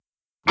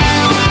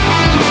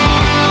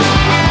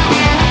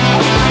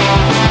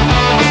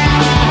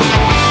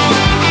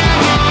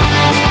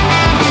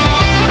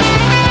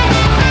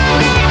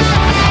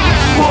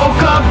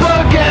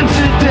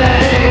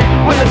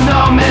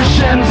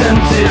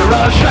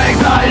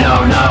I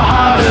don't know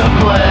how to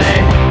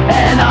play,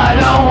 and I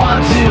don't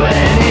want to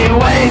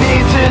anyway.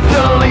 Need to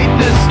delete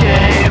this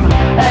game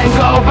and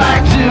go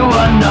back to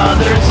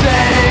another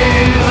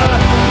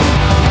save.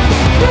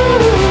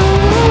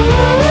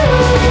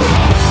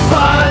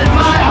 But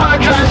my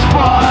hard drive's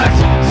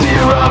fucked.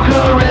 Zero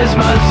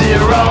charisma,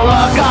 zero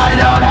luck. I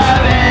don't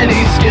have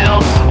any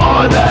skills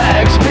or the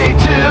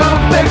XP to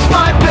fix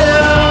my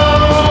build.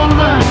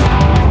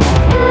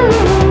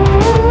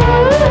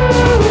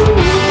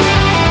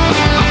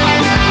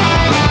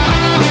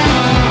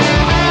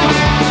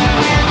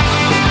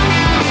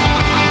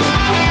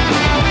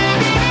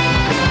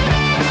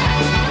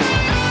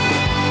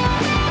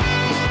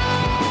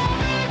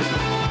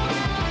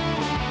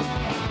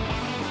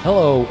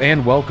 Hello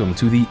and welcome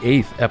to the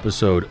 8th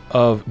episode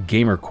of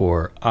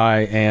Gamercore.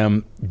 I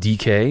am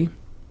DK.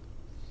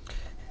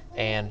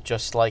 And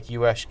just like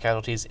U.S.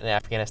 casualties in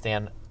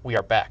Afghanistan, we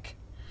are back.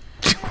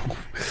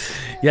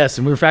 Yes,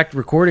 and we're in fact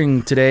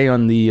recording today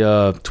on the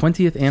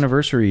 20th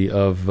anniversary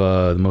of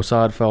the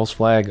Mossad false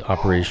flag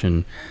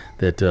operation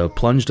that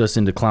plunged us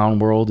into Clown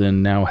World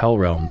and now Hell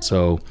Realm.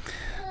 So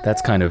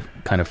that's kind of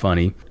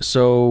funny.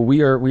 So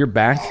we're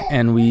back,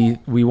 and we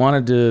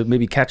wanted to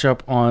maybe catch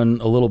up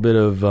on a little bit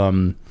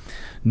of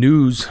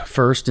news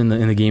first in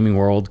the gaming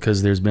world,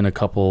 because there's been a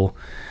couple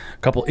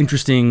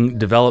interesting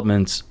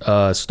developments,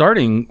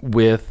 starting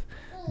with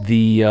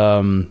the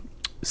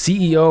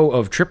CEO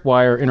of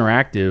Tripwire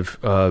Interactive.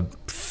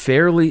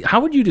 How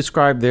would you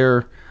describe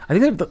their? I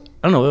think I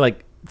don't know,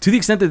 like, to the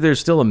extent that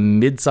there's still a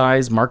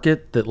mid-size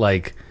market that,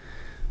 like,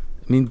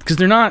 I mean, because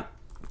they're not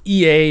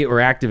EA or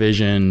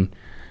Activision,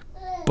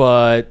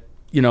 but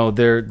you know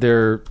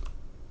they're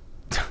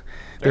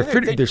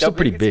still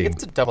pretty big.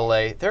 It's a double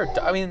A.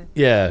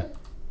 Yeah.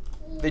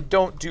 They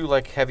don't do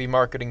like heavy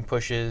marketing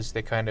pushes.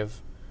 They kind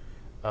of,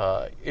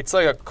 it's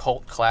like a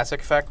cult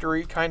classic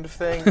factory kind of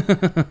thing.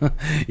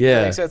 Yeah.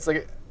 That makes sense.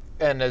 Like,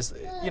 and as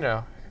you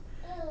know,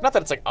 not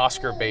that it's like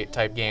Oscar bait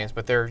type games,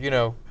 but they're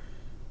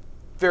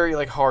very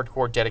like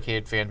hardcore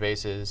dedicated fan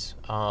bases.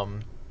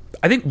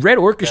 I think Red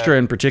Orchestra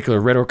in particular,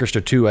 Red Orchestra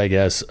 2, I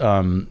guess, is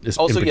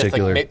also, in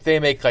particular. Yes, like, they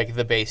make like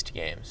the based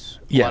games.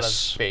 Yes. A lot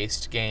of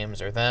based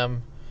games are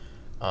them.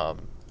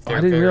 I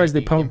didn't realize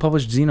they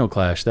published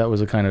Xenoclash. That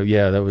was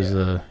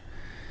a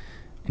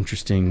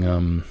interesting.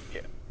 Yeah.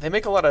 They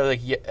make a lot of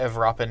like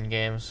Evropan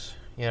games,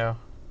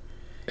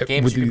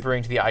 games you can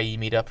bring to the IE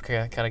meetup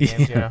kind of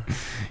games,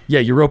 Yeah,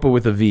 Europa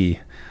with a V.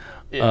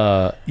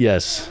 Yeah.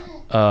 Yes.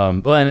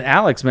 Well, and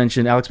Alex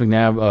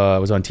McNabb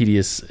was on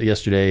Tedious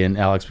yesterday, and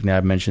Alex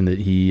McNabb mentioned that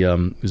he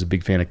was a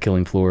big fan of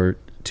Killing Floor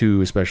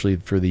 2, especially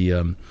for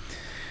the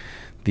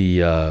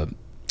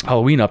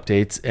Halloween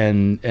updates,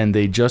 and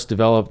they just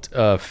developed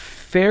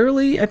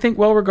fairly, I think,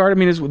 well regarded. I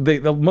mean,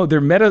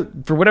 their meta,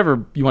 for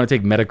whatever you want to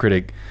take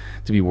Metacritic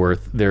to be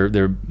worth,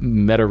 their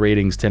meta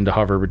ratings tend to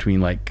hover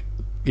between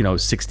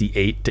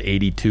 68 to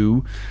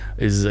 82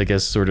 is, I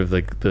guess, sort of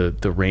like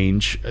the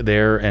range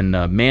there. And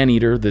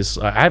Maneater,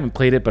 I haven't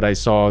played it, but I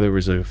saw there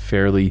was a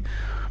fairly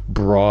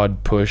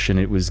broad push, and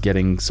it was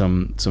getting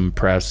some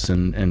press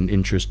and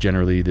interest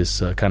generally.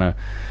 This kind of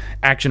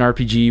action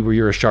RPG where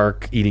you're a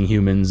shark eating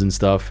humans and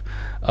stuff,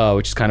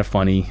 which is kind of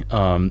funny.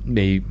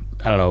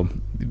 I don't know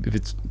if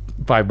it's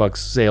 $5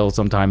 sale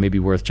sometime, maybe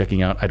worth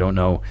checking out. I don't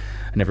know.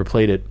 I never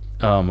played it,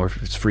 or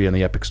if it's free on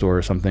the Epic Store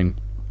or something.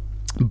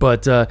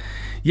 But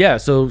yeah,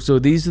 so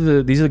these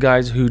are the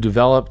guys who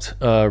developed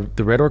the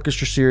Red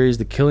Orchestra series,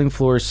 the Killing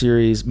Floor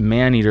series,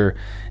 Maneater,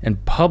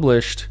 and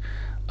published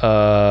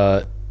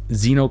Xenoclash,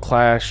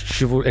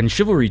 and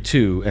Chivalry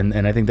 2,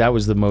 and I think that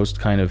was the most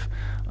kind of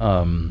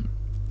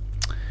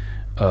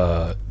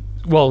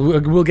well,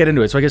 we'll get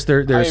into it. So I guess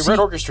they're Red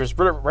Orchestra's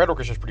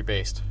pretty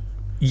based.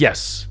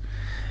 Yes.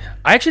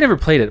 I actually never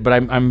played it, but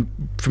I'm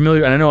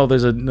familiar, and I know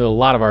there's a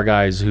lot of our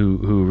guys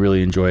who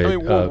really enjoy it. I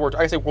mean,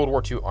 World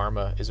War II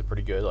Arma is a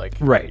pretty good, like...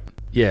 Right,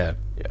 yeah.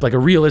 Like a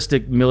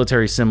realistic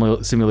military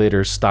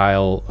simulator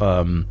style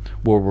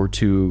World War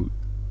II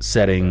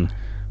setting,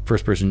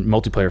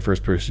 multiplayer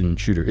first-person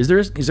shooter. Is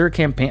there a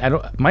campaign?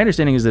 My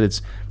understanding is that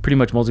it's pretty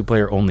much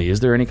multiplayer only. Is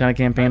there any kind of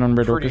campaign on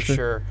Red Orchestra?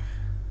 Pretty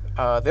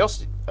sure. They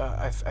also...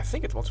 I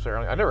think it's multiplayer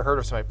only. I never heard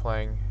of somebody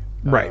playing...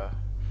 right.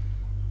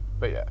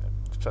 But yeah,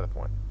 beside the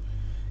point.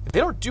 They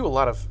don't do a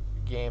lot of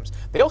games.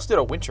 They also did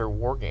a winter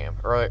war game,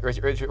 or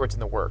it's in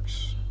the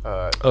works.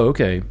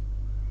 Okay.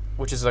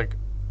 Which is like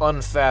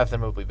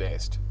unfathomably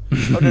based.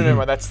 Oh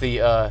no, that's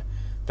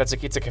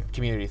it's a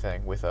community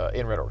thing with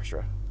in Red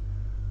Orchestra.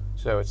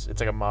 So it's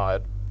like a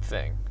mod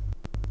thing.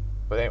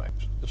 But anyway,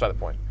 beside the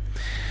point.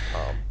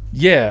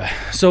 Yeah.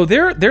 So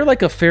they're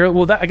like a fair.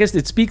 Well, I guess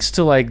it speaks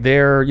to like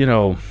their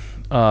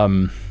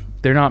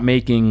they're not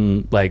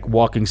making like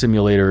walking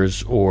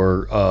simulators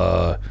or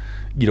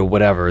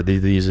whatever.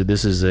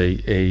 This is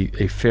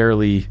a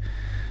fairly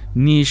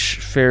niche,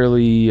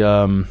 fairly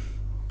I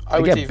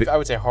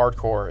would say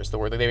hardcore is the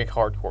word. They make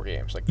hardcore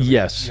games. Like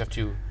yes, you have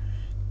to.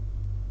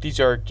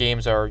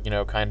 Games are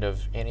kind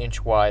of an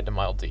inch wide, a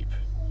mile deep.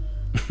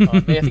 I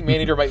think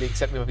Maneater might be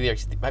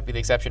the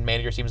exception.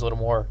 Maneater seems a little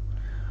more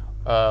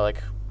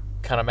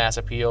kind kind of mass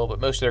appeal, but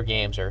most of their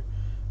games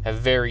have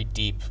very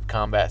deep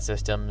combat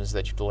systems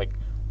that you have to like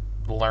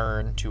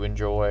learn to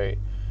enjoy.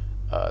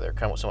 They're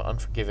kind of somewhat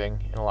unforgiving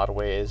in a lot of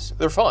ways.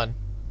 They're fun,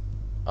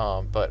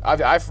 but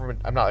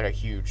I'm not like a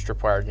huge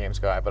Tripwire games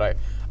guy, but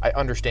I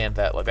understand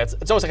that like it's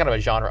almost like kind of a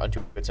genre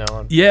unto its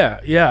own.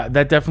 Yeah,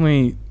 that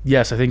definitely.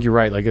 Yes, I think you're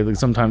right. Like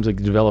sometimes like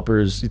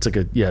developers, it's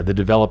like the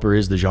developer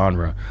is the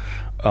genre,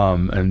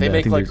 and they I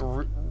make think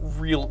like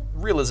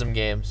realism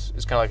games.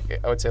 Is kind of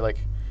like I would say like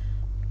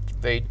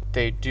they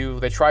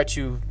try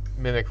to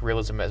mimic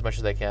realism as much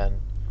as they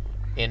can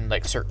in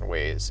like certain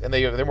ways, and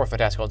they're more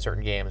fantastical in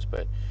certain games,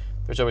 but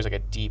there's always like a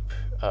deep.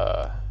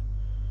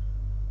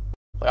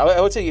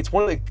 I would say it's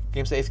one of the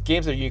games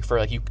that are unique for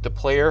like the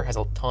player has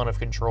a ton of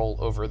control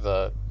over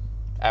the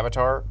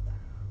avatar,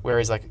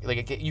 whereas like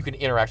you can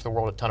interact with the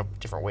world a ton of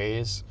different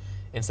ways.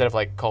 Instead of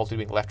like Call of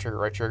Duty being left trigger,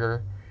 right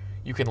trigger,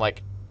 you can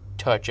like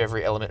touch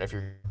every element of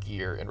your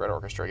gear in Red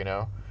Orchestra. You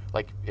know,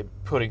 like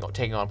putting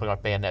on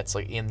bayonets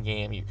like in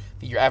game.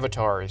 Your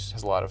avatar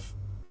has a lot of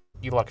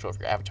control over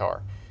your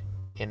avatar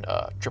in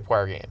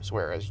Tripwire games,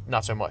 whereas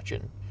not so much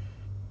in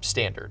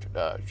standard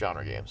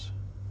genre games.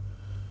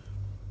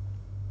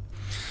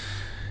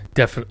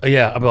 Definitely,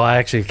 yeah. Well, I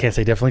actually can't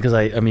say definitely because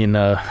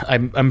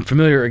I'm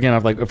familiar. Again,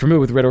 I'm familiar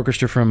with Red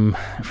Orchestra from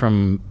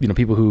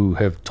people who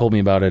have told me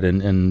about it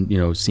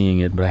and seeing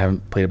it, but I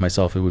haven't played it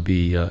myself. It would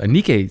be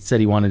Anike said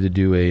he wanted to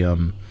do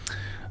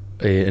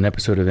an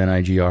episode of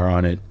NIGR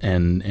on it,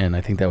 and I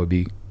think that would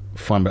be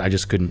fun, but I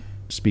just couldn't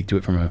speak to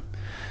it from a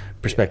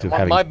perspective of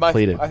having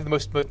played it. I think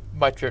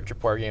my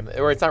Tripwire game,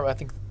 or it's not. I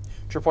think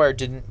Tripwire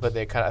didn't, but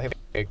I think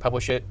they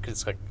publish it because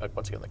it's like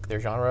once again like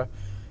their genre.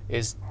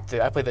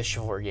 I played the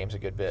Chivalry games a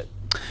good bit.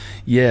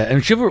 Yeah,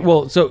 and Chivalry.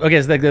 Well, so I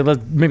guess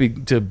maybe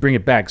to bring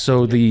it back.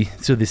 So the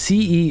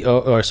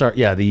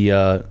CEO,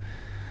 the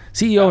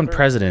CEO and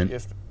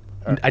president.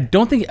 I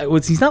don't think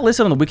he's not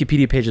listed on the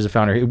Wikipedia page as a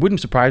founder. It wouldn't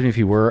surprise me if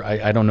he were.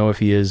 I don't know if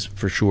he is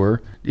for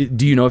sure.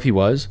 Do you know if he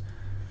was?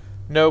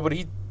 No, but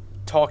he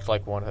talked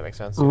like one. If that makes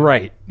sense.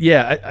 Right.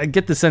 Yeah, I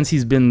get the sense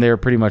he's been there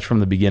pretty much from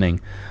the beginning.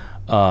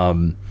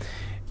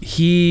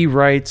 He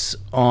writes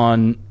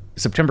on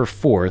September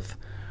 4th.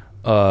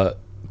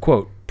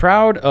 Quote,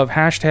 proud of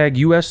hashtag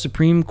U.S.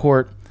 Supreme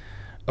Court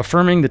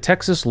affirming the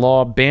Texas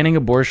law banning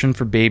abortion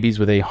for babies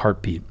with a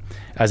heartbeat.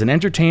 As an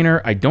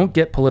entertainer, I don't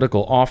get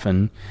political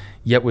often,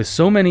 yet with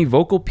so many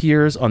vocal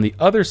peers on the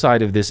other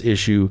side of this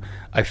issue,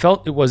 I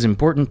felt it was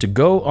important to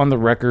go on the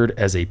record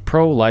as a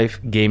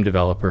pro-life game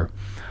developer.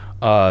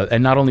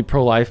 And not only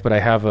pro-life, but I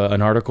have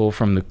an article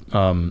from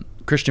the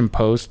Christian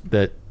Post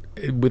that,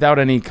 without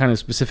any kind of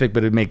specific,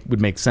 but it would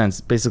make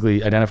sense,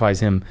 basically identifies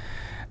him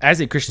as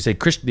a Christian.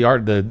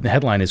 The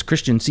headline is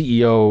Christian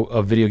CEO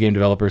of video game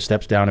developer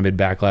steps down amid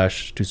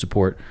backlash to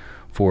support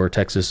for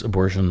Texas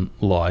abortion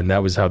law, and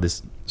that was how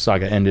this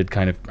saga ended.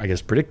 Kind of, I guess,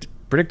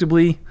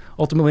 predictably.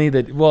 Ultimately,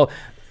 that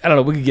I don't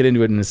know. We could get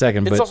into it in a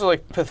second. It's also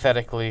like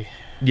pathetically.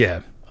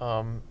 Yeah.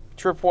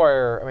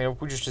 Tripwire. I mean,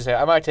 we just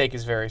say my take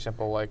is very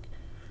simple. Like,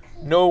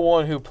 no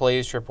one who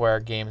plays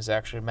Tripwire games is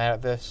actually mad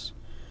at this.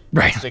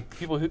 Right. It's like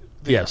people who.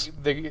 Yes.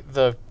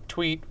 The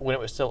tweet when it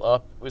was still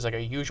up was like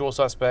a usual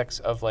suspects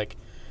of like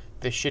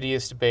the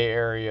shittiest Bay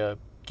Area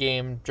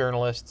game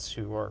journalists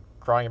who are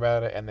crying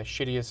about it, and the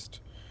shittiest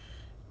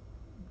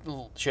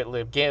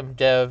shit-lib game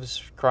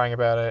devs crying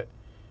about it.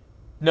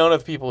 None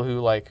of people who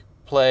like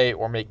play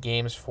or make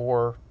games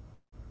for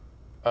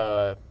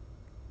the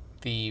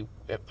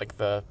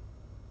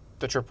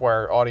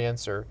Tripwire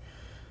audience or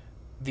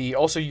the.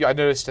 Also, I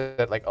noticed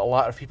that like a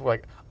lot of people are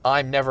like,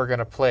 I'm never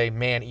gonna play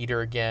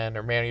Man-Eater again,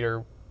 or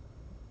Man-Eater,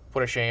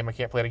 what a shame, I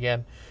can't play it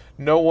again.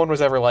 No one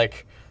was ever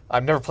like,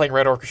 I'm never playing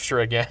Red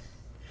Orchestra again.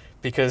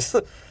 Because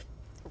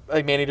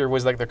like Man-Eater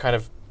was like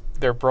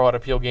their broad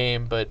appeal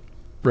game, but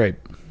right,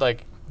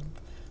 like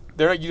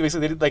they're not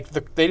basically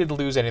they didn't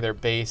lose any of their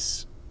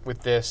base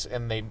with this,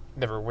 and they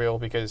never will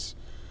because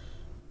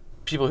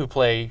people who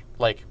play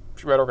like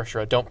Red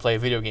Orchestra don't play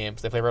video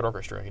games; they play Red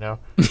Orchestra, you know.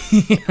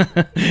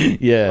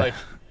 Yeah.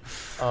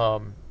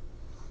 And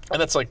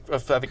that's like I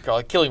think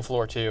like Killing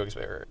Floor too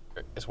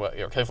as well.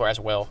 Killing Floor as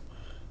well.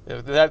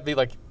 That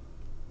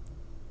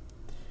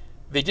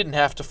they didn't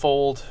have to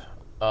fold.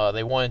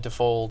 They wanted to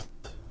fold,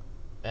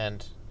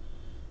 and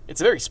it's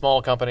a very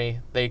small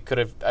company. They could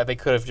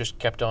have just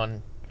kept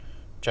on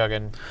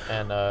chugging,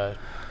 and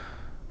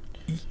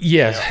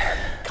yes,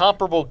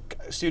 comparable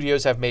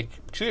studios made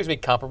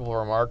comparable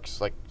remarks,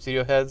 like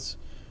studio heads,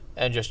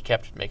 and just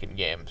kept making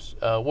games.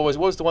 What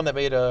was the one that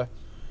made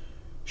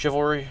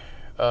Chivalry?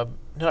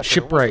 Not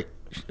Shipwright.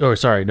 Oh,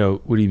 sorry,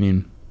 no. What do you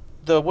mean?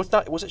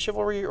 Was it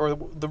Chivalry or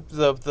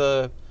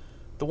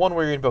the one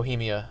where you're in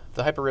Bohemia,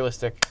 the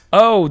hyper-realistic...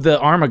 Oh, the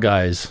Arma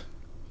guys.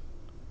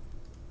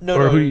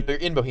 No, they're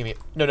in Bohemia.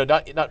 No,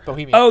 not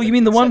Bohemia. Oh, you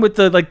mean the one with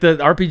the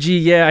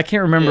RPG? Yeah, I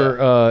can't remember.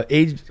 Yeah.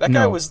 Age. That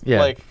guy was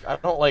like, I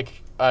don't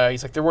like.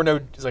 He's like, there were no.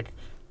 He's like,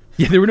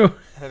 yeah, there were no.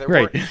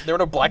 Right. There were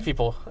no black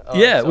people.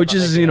 Yeah, so which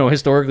is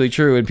historically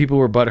true, and people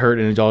were butthurt,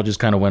 and it all just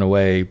kind of went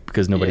away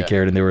because nobody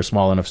cared, and they were a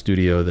small enough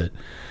studio that,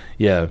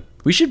 yeah.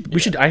 We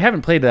should. I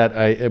haven't played that.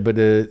 But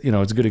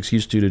it's a good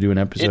excuse to do an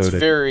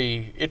episode.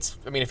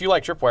 I mean, if you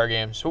like Tripwire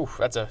games,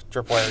 that's a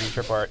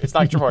Tripwire. It's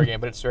not a Tripwire game,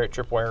 but it's very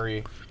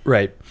Tripwire-y.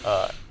 Right.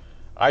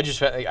 I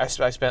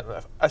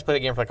played the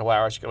game for like a couple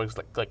hours.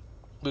 Like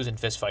losing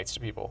fist fights to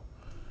people.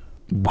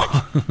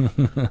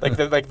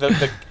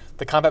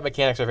 The combat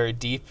mechanics are very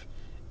deep,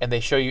 and they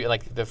show you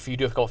like the few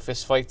difficult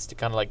fist fights to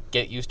kind of like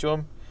get used to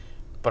them.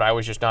 But I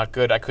was just not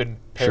good. I couldn't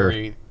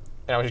parry,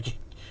 and I was just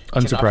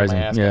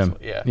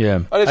unsurprising. Yeah.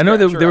 I know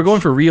they were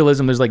going for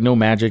realism. There's like no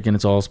magic, and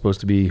it's all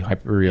supposed to be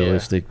hyper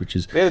realistic, which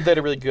is they had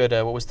a really good.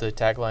 What was the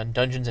tagline?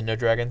 Dungeons and no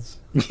dragons.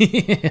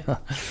 Yeah.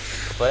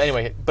 But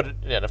anyway,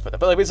 enough about that.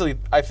 But like, basically,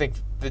 I think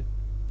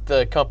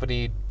the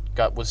company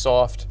was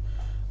soft,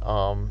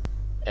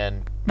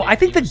 and. Well, I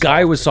think the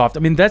guy was soft. I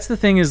mean, that's the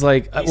thing is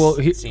like,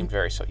 he seemed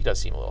very soft. He does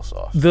seem a little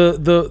soft.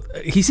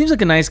 He seems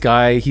like a nice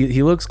guy.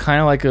 He looks kind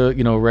of like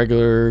a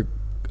regular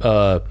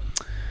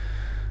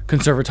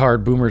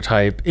conservatard boomer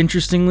type.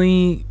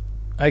 Interestingly,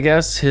 I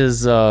guess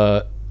his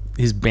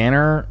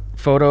banner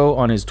photo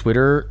on his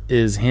Twitter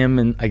is him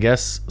in, I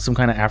guess, some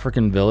kind of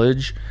African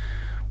village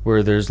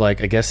where there's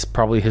like, I guess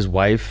probably his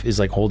wife is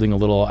like holding a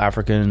little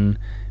African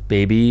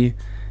baby,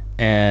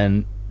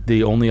 and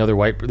the only other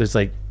there's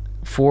like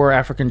 4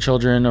 African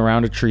children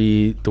around a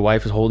tree. The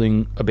wife is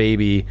holding a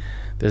baby.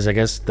 There's, I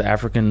guess, the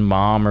African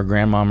mom or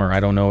grandmom, or I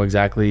don't know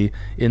exactly,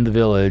 in the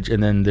village.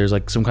 And then there's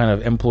like some kind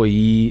of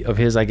employee of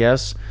his, I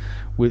guess,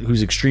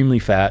 who's extremely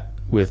fat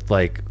with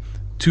like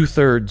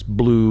 2/3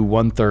 blue,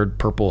 1/3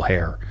 purple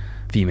hair,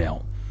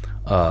 female,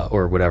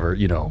 or whatever.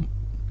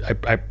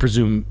 I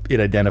presume it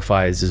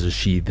identifies as a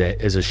she,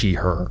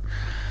 her.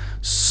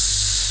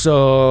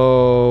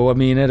 So I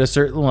mean, at a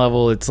certain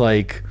level, it's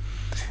like,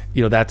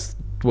 that's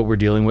what we're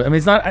dealing with. I mean,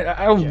 it's not.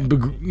 I don't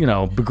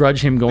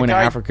begrudge him going to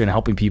Africa and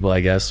helping people,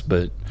 I guess,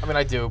 but I mean,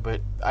 I do, but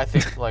I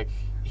think like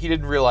he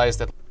didn't realize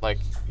that like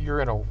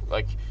you're in a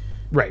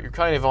right. You're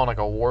kind of on like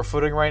a war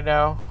footing right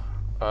now.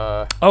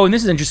 And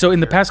this is interesting. So in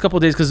the past couple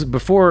of days, because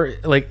before,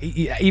 like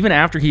even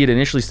after he had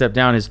initially stepped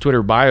down, his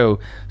Twitter bio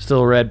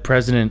still read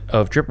president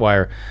of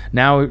Tripwire.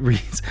 Now it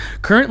reads,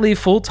 currently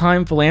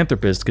full-time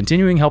philanthropist,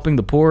 continuing helping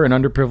the poor and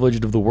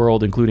underprivileged of the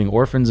world, including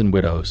orphans and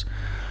widows.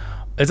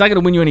 It's not going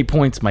to win you any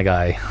points, my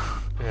guy.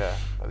 Yeah,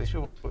 these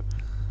people,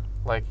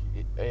 like,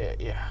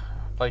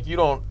 like you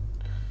don't.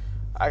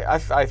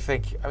 I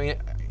think. I mean,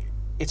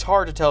 it's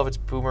hard to tell if it's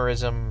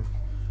boomerism,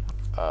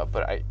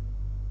 but I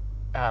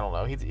don't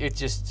know. It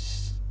just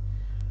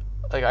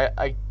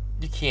like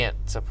you can't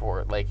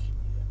support like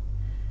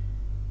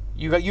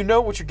you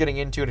know what you're getting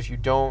into, and if you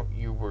don't,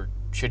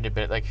 shouldn't have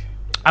been like.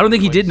 I don't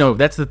think he did know.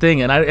 That's the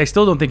thing, and I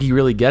still don't think he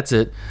really gets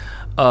it.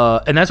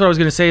 And that's what I was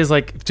going to say is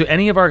like to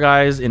any of our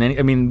guys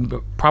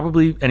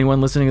probably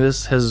anyone listening to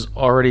this has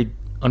already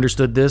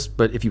understood this,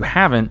 but if you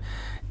haven't,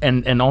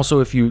 and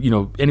also if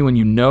anyone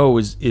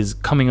is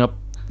coming up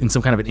in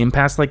some kind of an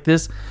impasse like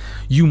this,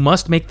 you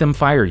must make them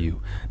fire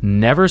you.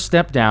 Never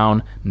step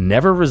down,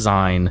 never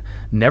resign,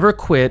 never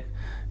quit.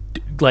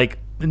 Like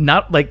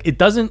not like it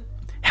doesn't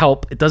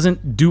help. It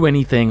doesn't do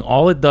anything.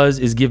 All it does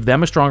is give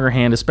them a stronger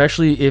hand,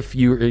 especially if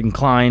you're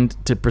inclined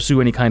to pursue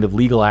any kind of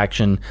legal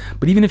action.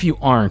 But even if you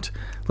aren't,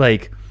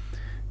 like,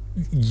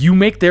 you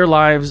make their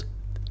lives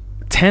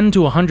 10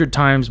 to 100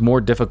 times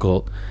more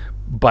difficult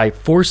by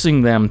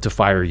forcing them to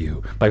fire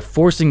you, by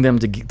forcing them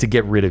to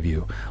get rid of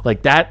you.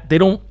 Like that, they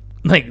don't.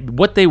 Like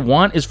what they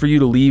want is for you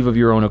to leave of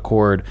your own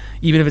accord,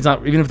 even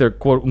if they're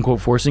quote unquote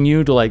forcing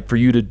you to, like, for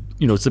you to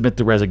submit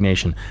the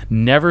resignation.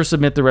 Never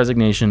submit the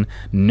resignation.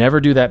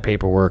 Never do that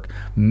paperwork.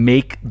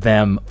 Make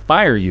them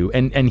fire you.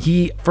 And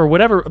he, for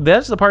whatever,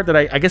 that's the part that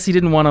I guess he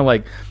didn't want to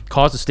like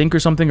cause a stink or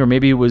something, or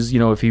maybe it was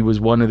if he was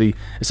one of the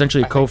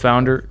essentially a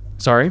co-founder.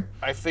 Sorry.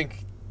 I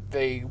think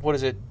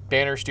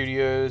Banner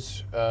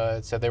Studios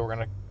said they were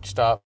going to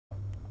stop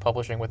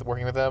working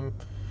with them.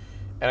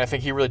 And I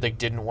think he really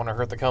didn't want to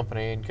hurt the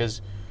company,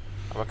 because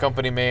I'm a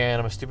company man.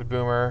 I'm a stupid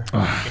boomer.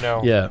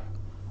 Yeah.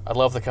 I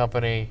love the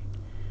company.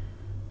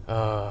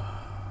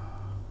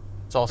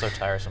 It's all so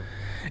tiresome.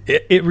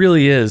 It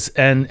really is,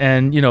 and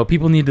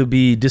people need to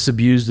be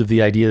disabused of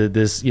the idea that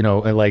this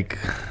like.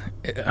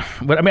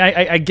 But I mean,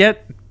 I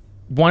get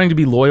wanting to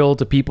be loyal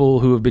to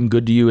people who have been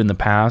good to you in the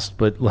past,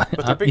 but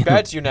they're big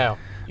bad to you now.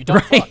 You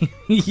don't. Right? Fuck.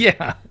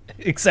 Yeah.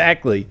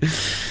 Exactly.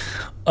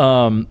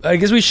 I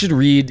guess we should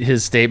read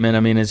his statement.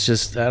 I mean, it's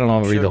just, I don't know,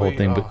 I'll read the whole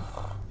thing. But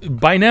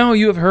by now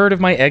you have heard of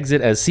my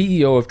exit as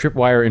CEO of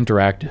Tripwire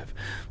Interactive.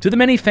 To the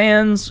many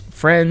fans,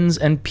 friends,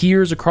 and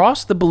peers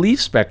across the belief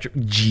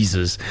spectrum,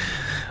 spectrum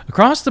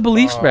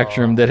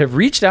that have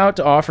reached out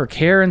to offer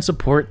care and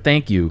support,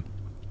 thank you.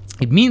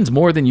 It means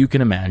more than you can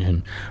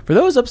imagine. For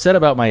those upset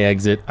about my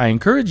exit, I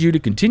encourage you to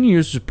continue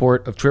your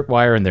support of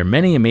Tripwire and their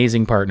many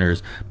amazing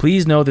partners.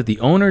 Please know that the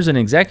owners and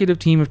executive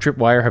team of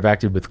Tripwire have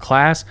acted with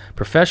class,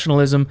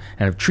 professionalism,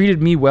 and have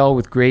treated me well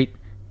with great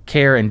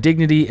care and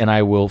dignity, and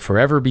I will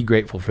forever be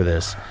grateful for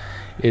this.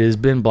 It has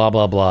been blah,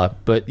 blah, blah.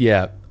 But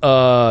yeah,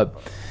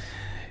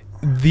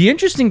 the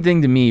interesting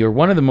thing to me, or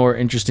one of the more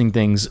interesting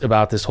things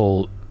about this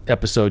whole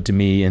episode to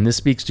me, and this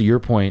speaks to your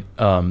point,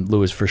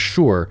 Lewis, for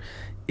sure,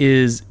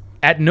 is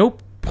at no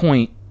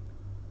point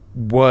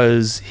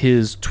was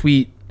his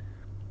tweet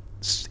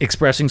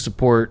expressing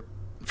support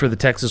for the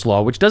Texas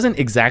law, which doesn't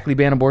exactly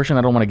ban abortion.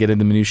 I don't want to get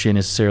into minutiae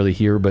necessarily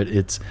here, but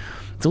it's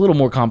a little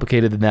more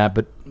complicated than that.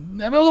 But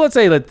let's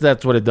say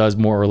that's what it does,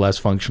 more or less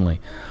functionally.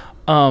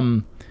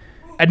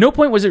 At no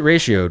point was it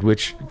ratioed,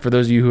 which for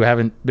those of you who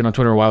haven't been on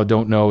Twitter in a while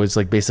don't know, is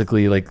like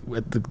basically like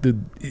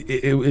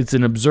it's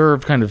an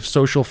observed kind of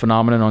social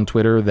phenomenon on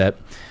Twitter that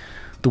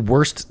the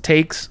worst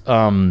takes,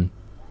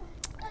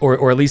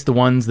 or at least the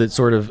ones that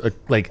sort of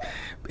like,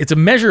 it's a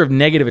measure of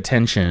negative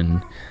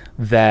attention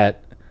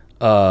that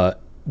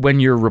when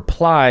your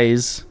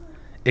replies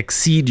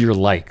exceed your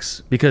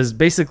likes, because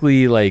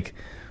basically like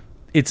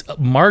it's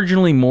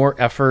marginally more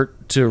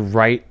effort to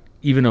write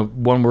even a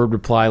one-word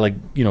reply, like,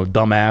 you know,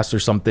 dumbass or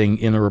something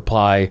in a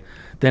reply,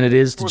 than it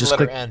is to just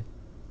click N.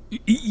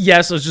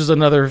 Yes, it's just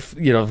another,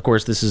 you know, of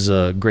course, this is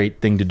a great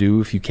thing to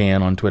do if you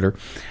can on Twitter.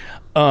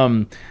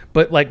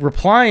 But like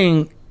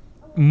replying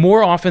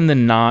more often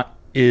than not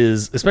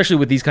is, especially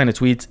with these kind of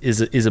tweets,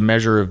 is a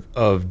measure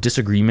of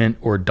disagreement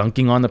or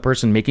dunking on the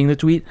person making the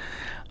tweet.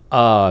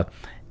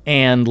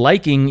 And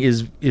liking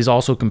is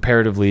also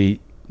comparatively,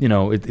 you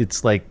know,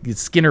 it's like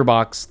it's Skinner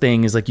box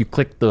thing is like you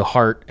click the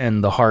heart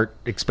and the heart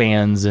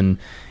expands, and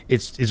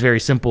it's very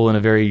simple and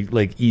a very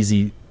like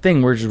easy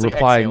thing. We're just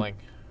replying. Like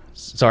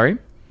sorry?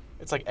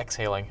 It's like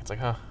exhaling. It's like,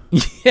 huh?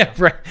 Yeah,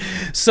 right.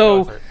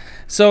 So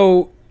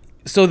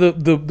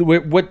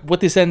the what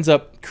this ends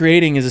up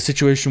creating is a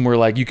situation where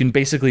like you can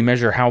basically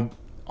measure how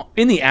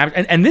in the app,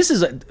 and this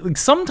is like,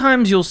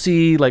 sometimes you'll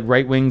see like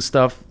right wing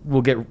stuff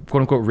will get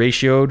quote unquote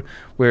ratioed,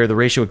 where the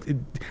ratio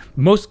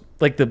most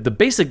like the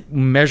basic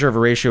measure of a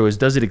ratio is,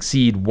 does it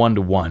exceed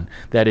 1-to-1?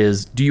 That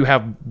is, do you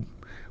have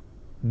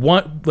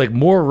one like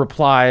more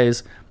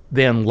replies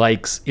than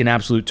likes in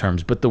absolute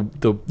terms? But the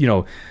you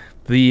know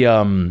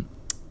the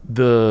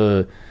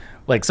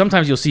like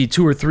sometimes you'll see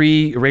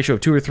a ratio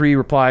of 2 or 3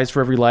 replies for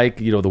every like.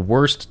 You know, the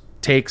worst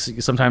takes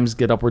sometimes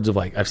get upwards of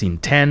like I've seen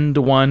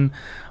 10-to-1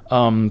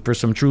 for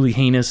some truly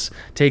heinous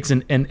takes,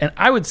 and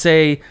I would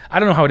say, I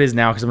don't know how it is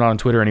now because I'm not on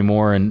Twitter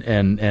anymore, and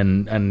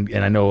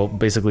I know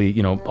basically,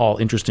 you know, all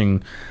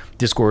interesting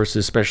discourse,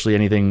 especially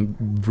anything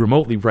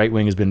remotely right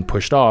wing, has been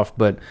pushed off,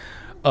 but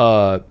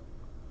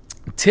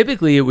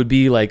typicilely it would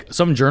be like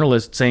some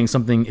journalist saying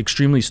something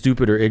extremely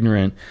stupid or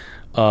ignorant,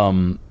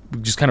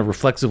 just kind of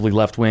reflexively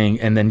left wing,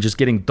 and then just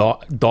getting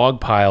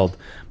dogpiled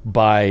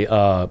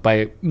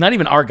by not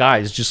even our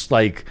guys, just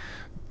like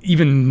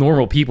even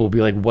normal people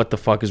be like, what the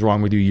fuck is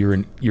wrong with you? You're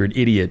an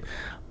idiot.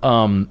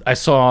 I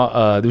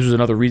saw this was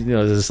another reason, you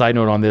know, as a side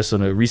note on this,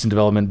 on a recent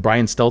development,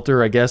 Brian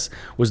Stelter, I guess,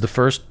 was the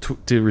first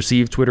to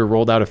receive. Twitter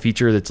rolled out a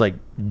feature that's like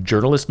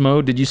journalist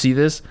mode. Did you see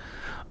this?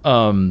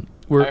 I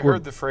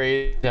heard the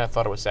phrase, and I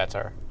thought it was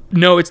satire.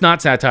 No, it's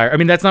not satire. I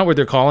mean, that's not what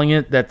they're calling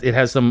it. That it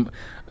has some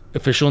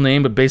official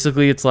name, but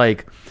basically it's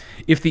like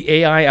if the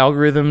AI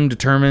algorithm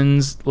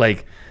determines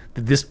like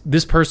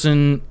this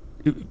person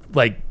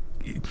like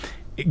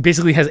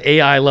basically has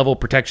AI level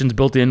protections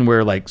built in,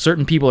 where like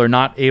certain people are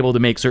not able to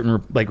make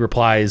certain like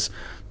replies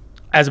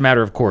as a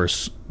matter of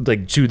course,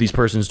 like to these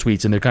person's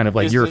tweets, and they're kind of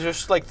like, you're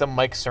just like the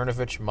Mike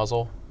Cernovich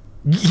muzzle.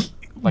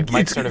 Like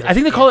Mike Cernovich, I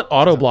think they call it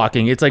auto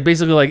blocking. It's like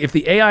basically like if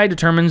the AI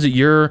determines that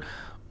you're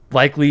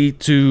likely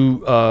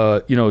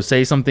to you know,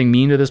 say something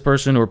mean to this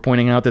person or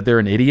pointing out that they're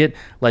an idiot,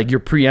 like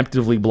you're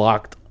preemptively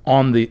blocked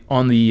on the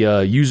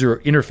user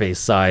interface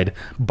side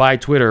by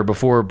Twitter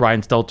before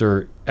Brian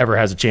Stelter ever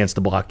has a chance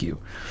to block you.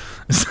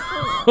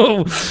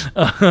 So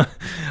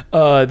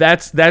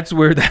that's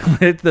where that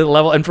hit the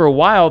level. And for a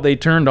while they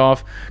turned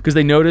off because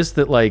they noticed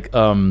that like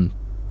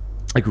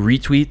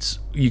retweets,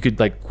 you could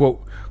like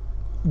quote,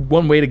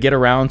 one way to get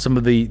around some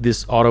of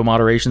this auto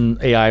moderation,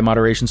 AI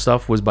moderation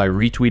stuff was by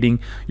retweeting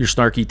your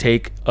snarky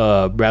take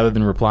rather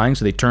than replying.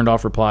 So they turned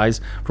off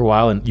replies for a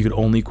while, and you could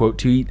only quote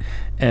tweet.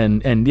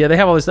 And yeah, they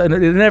have all this, and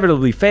it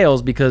inevitably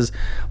fails because,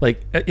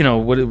 like, you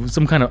know,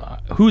 some kind of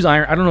who's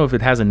iron. I don't know if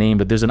it has a name,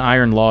 but there's an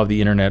iron law of the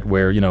internet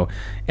where, you know,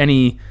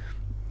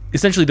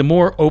 essentially the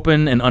more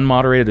open and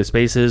unmoderated a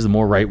space is, the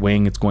more right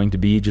wing it's going to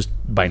be just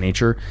by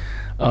nature.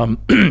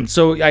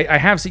 So I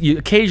have seen,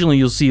 occasionally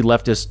you'll see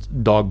leftist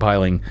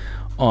dogpiling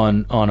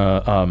on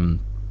a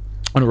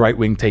right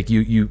wing take,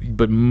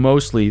 but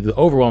mostly the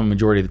overwhelming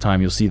majority of the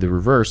time you'll see the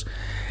reverse.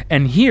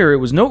 And here it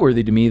was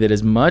noteworthy to me that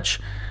as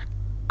much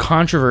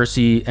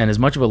controversy and as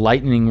much of a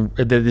lightning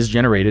that is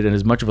generated, and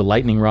as much of a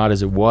lightning rod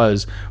as it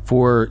was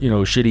for, you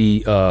know,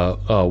 shitty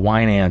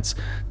wine ants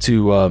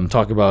to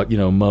talk about, you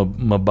know,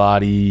 my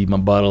body, my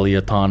bodily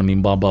autonomy,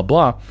 blah blah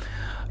blah.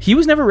 He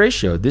was never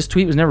ratioed. This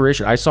tweet was never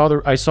ratioed.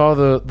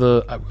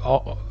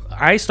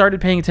 I started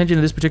paying attention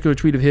to this particular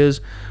tweet of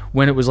his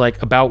when it was like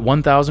about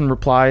 1,000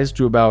 replies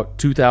to about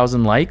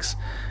 2,000 likes,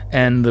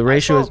 and the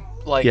ratio is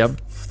like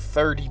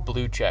 30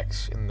 blue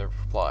checks in the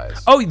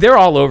replies. Oh, they're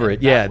all over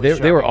it. Yeah,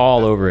 they were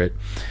all over it.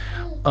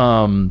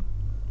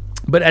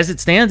 But as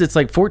it stands, it's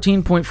like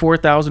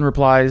 14.4 thousand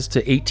replies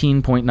to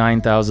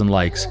 18.9 thousand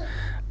likes.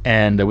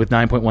 and with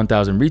 9.1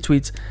 thousand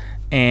retweets.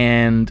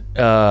 And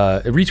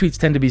retweets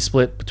tend to be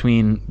split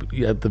between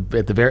at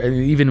the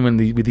very, even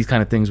with these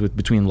kind of things, with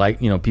between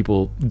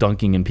people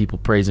dunking and people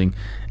praising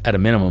at a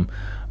minimum.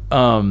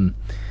 Yeah,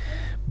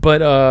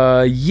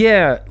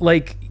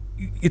 like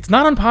it's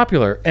not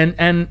unpopular, and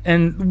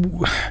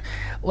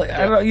like,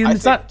 I don't know,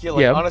 it's not.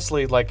 Yeah,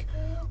 honestly, like,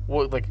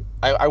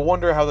 I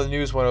wonder how the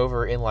news went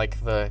over in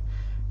like the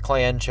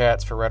clan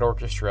chats for Red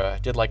Orchestra.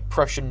 Did like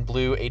Prussian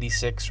Blue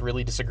 86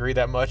 really disagree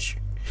that much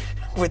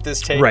with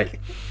this take? Right.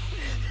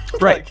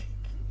 Right. Like,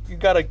 you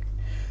gotta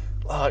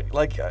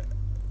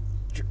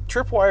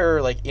Tripwire,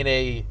 like in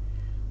a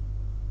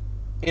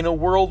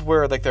world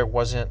where like there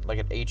wasn't like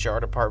an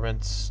HR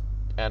department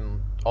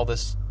and all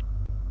this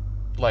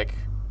like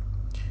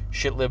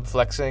shitlib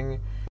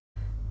flexing,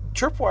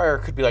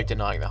 Tripwire could be like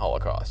denying the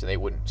Holocaust and they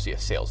wouldn't see a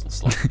sales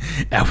slump.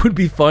 That would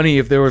be funny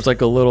if there was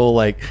like a little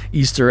like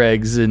Easter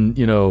eggs and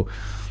you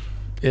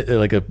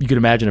could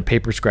imagine a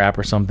paper scrap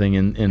or something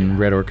in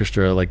Red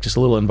Orchestra, like just a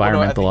little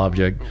environmental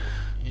object.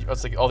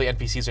 It's like all the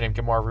NPCs are named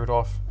Gamar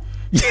Rudolph.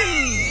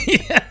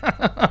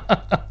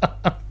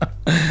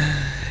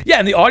 Yeah,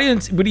 and the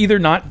audience would either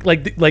not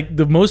like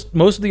the most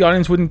of the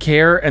audience wouldn't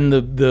care, and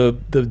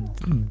the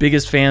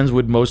biggest fans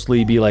would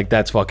mostly be like,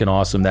 "That's fucking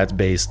awesome. That's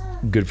based.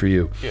 Good for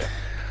you." Yeah.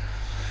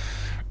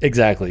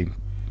 Exactly.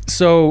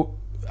 So,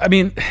 I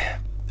mean,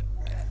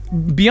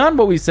 beyond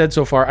what we said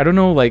so far, I don't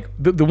know. Like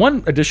the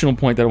one additional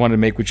point that I wanted to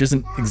make, which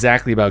isn't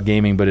exactly about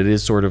gaming, but it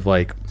is sort of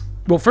like.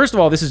 Well, first of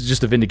all, this is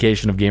just a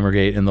vindication of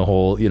Gamergate and the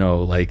whole,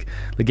 like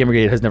the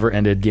Gamergate has never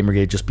ended.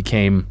 Gamergate just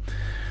became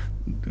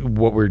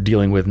what we're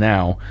dealing with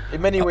now.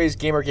 In many ways,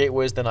 Gamergate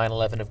was the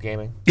 9/11 of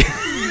gaming.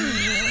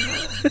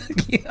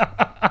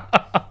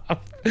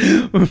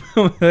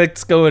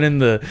 That's going in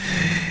the.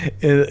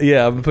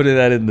 I'm putting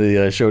that in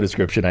the show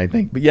description, I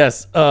think. But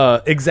yes,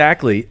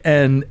 exactly,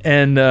 and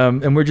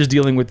we're just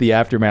dealing with the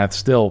aftermath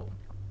still.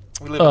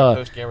 We live in a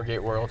post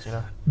Gamergate world,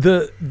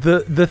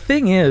 The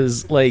thing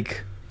is,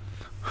 like.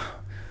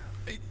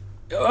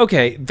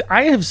 Okay,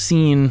 I have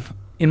seen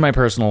in my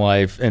personal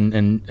life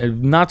and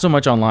not so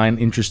much online,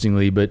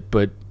 interestingly,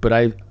 but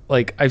I've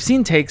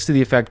seen takes to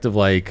the effect of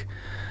like,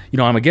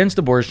 I'm against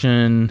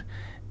abortion,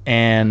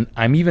 and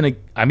I'm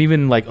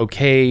even like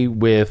okay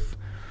with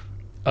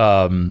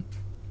like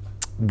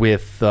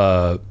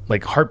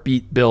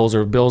heartbeat bills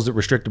or bills that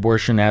restrict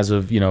abortion as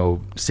of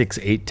 6,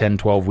 8, 10,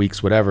 12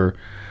 weeks, whatever.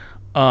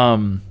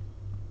 But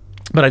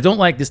I don't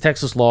like this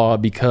Texas law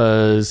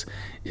because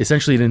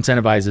essentially it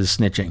incentivizes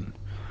snitching.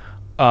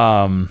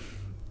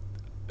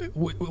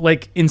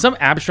 Like in some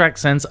abstract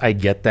sense, I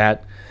get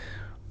that,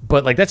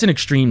 but like that's an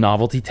extreme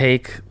novelty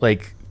take.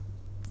 Like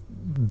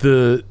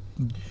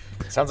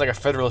sounds like a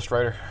Federalist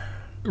writer,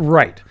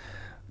 right?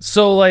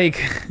 So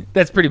like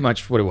that's pretty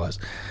much what it was.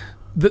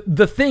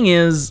 The thing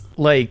is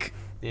like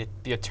the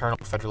eternal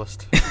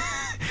Federalist.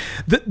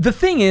 The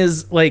thing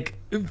is like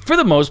for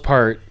the most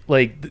part,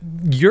 like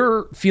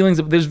your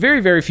feelings. There's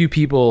very very few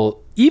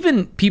people,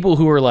 even people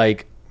who are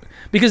like.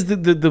 Because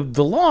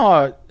the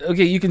law,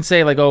 okay, you can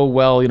say like, oh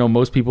well,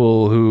 most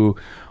people who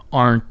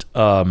aren't,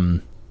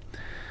 most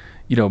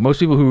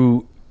people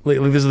who like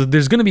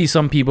there's going to be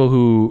some people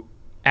who,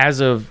 as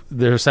of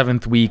their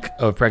 7th week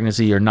of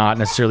pregnancy, are not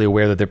necessarily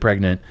aware that they're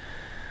pregnant.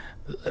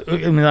 I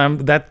mean,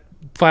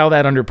 file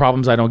that under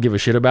problems I don't give a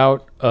shit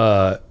about.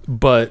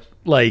 But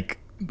like,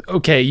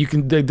 okay, you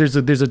can. There's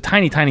a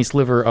tiny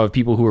sliver of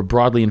people who are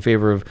broadly in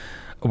favor of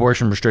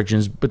abortion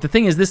restrictions, but the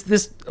thing is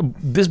this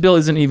bill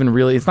isn't even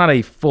really, it's not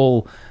a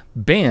full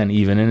ban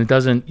even, and it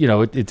doesn't,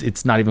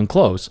 it's not even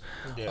close.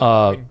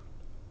 I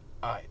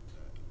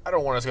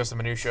don't want to discuss the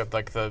minutia of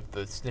like the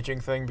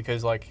snitching thing,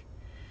 because like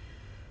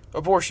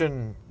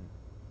abortion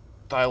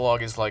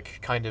dialogue is like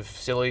kind of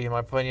silly in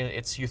my opinion.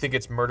 You think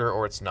it's murder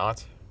or it's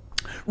not.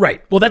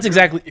 Right. Well, that's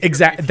exactly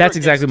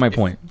my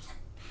point.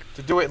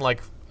 To do it in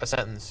like a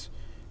sentence,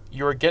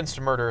 you're against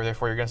murder,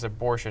 therefore you're against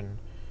abortion.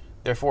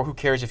 Therefore, who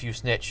cares if you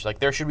snitch? Like,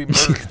 there should be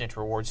murder snitch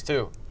rewards,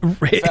 too.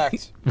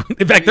 Right.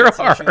 In fact, there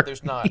are.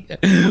 There's not.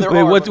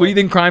 Yeah. What do you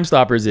think Crime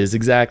Stoppers is?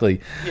 Exactly.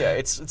 Yeah,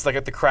 it's like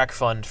at the crack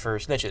fund for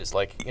snitches.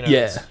 Like,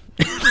 Yeah.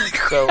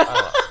 So,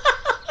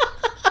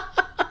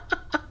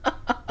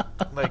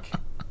 like,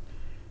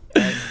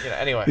 and,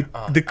 anyway.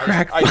 The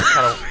crack fund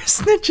for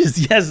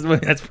snitches. Yes,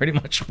 that's pretty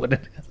much what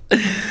it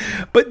is.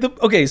 But,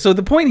 so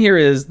the point here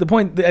is, I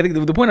think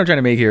the point I'm trying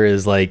to make here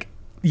is, like,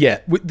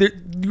 yeah,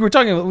 we're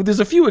talking about, there's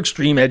a few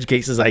extreme edge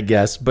cases, I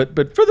guess, but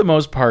for the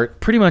most part,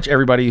 pretty much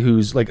everybody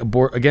who's like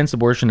against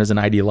abortion as an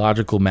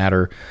ideological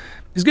matter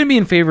is going to be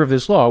in favor of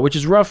this law, which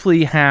is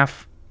roughly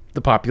half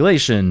the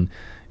population,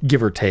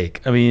 give or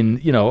take. I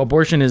mean,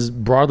 abortion is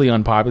broadly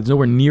unpopular. It's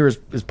nowhere near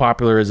as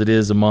popular as it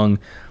is among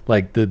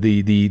like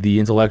the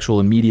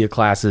intellectual and media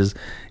classes.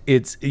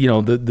 It's,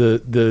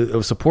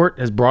 the support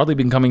has broadly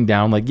been coming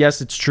down. Like, yes,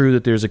 it's true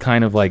that there's a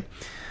kind of like,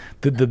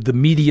 the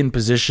median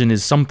position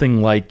is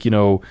something like, we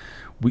don't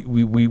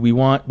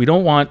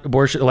want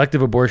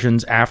elective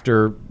abortions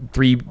after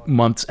 3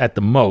 months at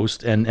the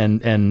most,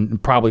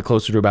 and probably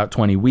closer to about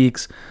 20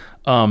 weeks.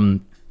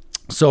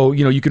 So,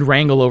 you can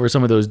wrangle over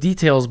some of those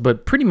details,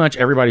 but pretty much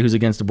everybody who's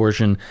against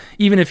abortion,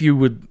 even if you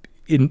would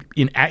in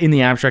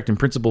the abstract in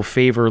principle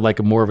favor like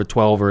a more of a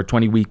 12 or a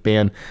 20-week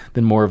ban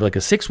than more of like a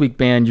 6-week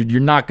ban,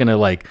 you're not going to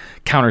like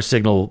counter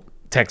signal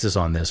Texas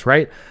on this,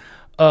 right?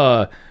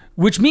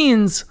 Which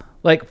means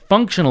like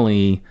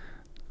functionally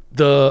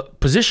the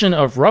position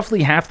of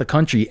roughly half the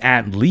country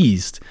at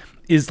least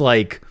is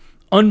like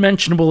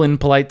unmentionable in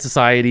polite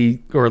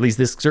society, or at least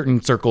this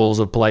certain circles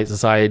of polite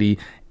society,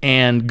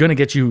 and gonna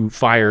get you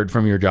fired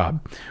from your job,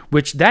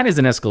 which that is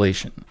an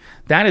escalation.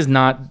 That is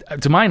not,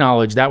 to my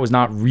knowledge, that was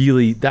not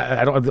really,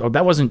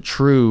 that wasn't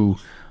true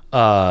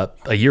a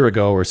year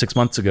ago or 6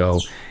 months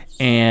ago.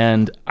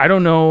 And I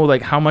don't know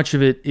like how much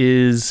of it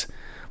is,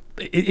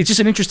 it's just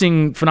an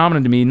interesting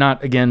phenomenon to me,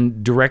 not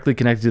again directly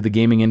connected to the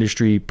gaming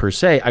industry per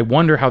se. I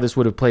wonder how this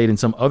would have played in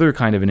some other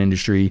kind of an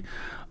industry.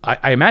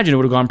 I imagine it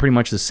would have gone pretty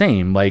much the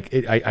same. Like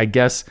I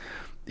guess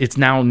it's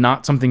now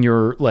not something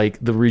you're like,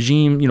 the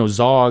regime,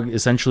 Zog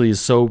essentially is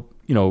so,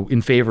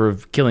 in favor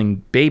of killing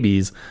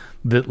babies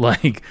that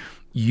like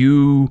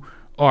you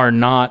are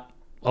not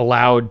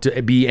allowed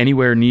to be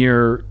anywhere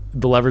near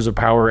the levers of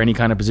power, any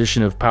kind of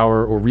position of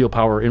power or real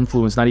power or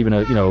influence, not even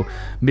a,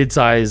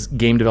 mid-size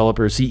game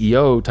developer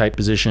CEO type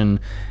position,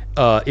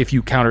 if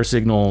you counter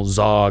signal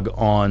Zog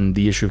on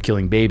the issue of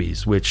killing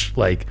babies, which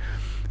like,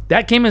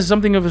 that came as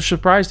something of a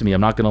surprise to me.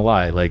 I'm not going to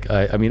lie. Like,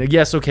 I mean,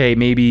 yes, okay,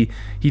 maybe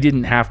he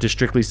didn't have to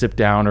strictly sit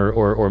down,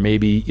 or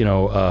maybe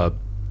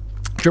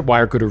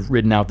Tripwire could have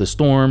ridden out the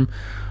storm.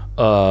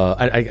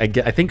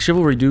 I think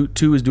Chivalry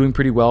 2 is doing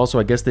pretty well, so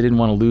I guess they didn't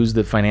want to lose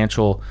the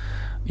financial,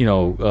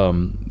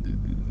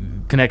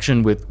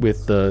 connection with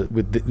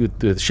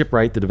the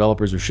Shipwright, the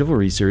developers of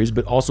Chivalry series.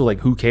 But also, like,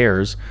 who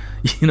cares?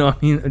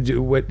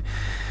 What?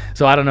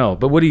 So I don't know.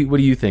 But what do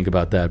you think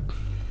about that?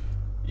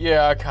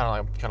 Yeah, I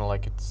kind of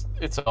like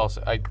it's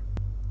also I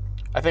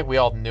think we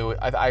all knew it.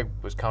 I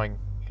was coming,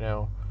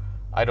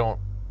 I don't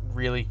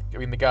really. I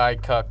mean, the guy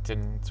cucked,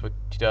 and it's what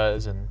he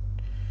does, and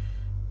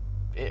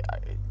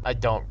I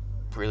don't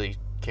really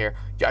care.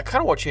 Yeah, I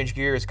kind of want to change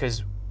gears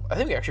because I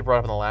think we actually brought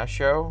up in the last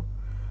show,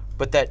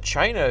 but that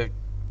China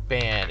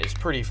ban is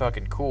pretty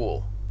fucking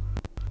cool.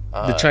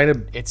 The China,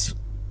 it's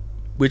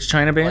which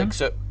China ban? Like,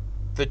 so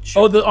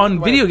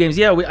on video games.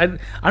 Yeah, I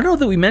don't know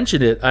that we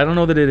mentioned it. I don't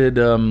know that it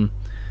had.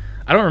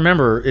 I don't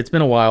remember. It's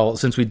been a while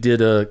since we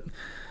did a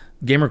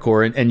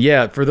Gamercore, and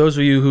yeah, for those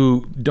of you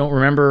who don't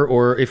remember,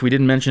 or if we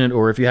didn't mention it,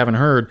 or if you haven't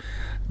heard,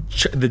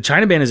 the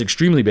China ban is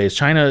extremely based.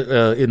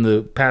 China, in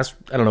the past,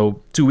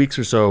 2 weeks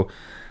or so,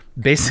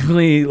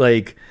 basically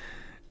like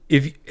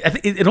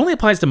it only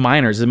applies to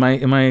minors. Am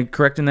I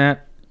correct in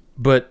that?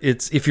 But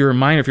it's if you're a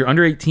minor, if you're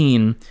under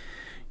 18,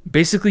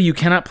 basically you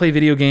cannot play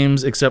video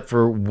games except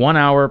for 1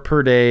 hour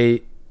per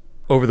day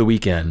over the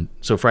weekend.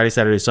 So Friday,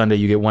 Saturday, Sunday,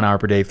 you get 1 hour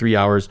per day, 3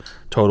 hours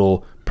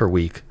total per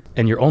week.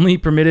 And you're only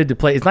permitted to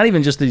play. It's not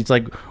even just that it's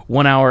like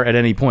 1 hour at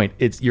any point.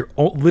 You're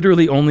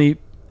literally only,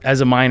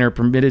 as a minor,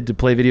 permitted to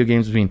play video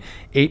games between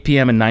 8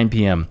 p.m. and 9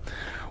 p.m.,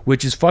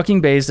 which is fucking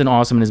based and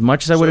awesome. And as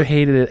much as I would have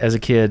hated it as a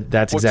kid,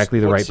 that's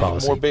exactly the right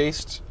policy. What's more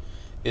based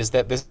is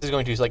that this is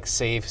going to like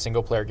save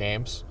single player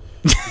games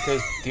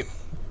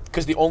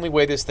because the only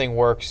way this thing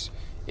works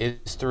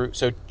is through.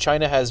 So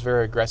China has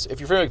very aggressive.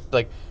 If you're familiar with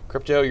like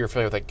crypto, you're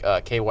familiar with like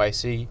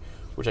KYC,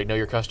 which like know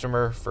your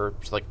customer. For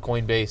like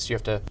Coinbase, you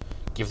have to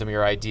give them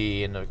your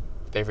ID and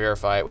they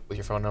verify it with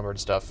your phone number and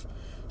stuff,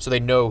 so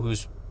they know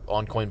who's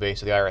on Coinbase,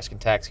 so the IRS can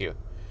tax you.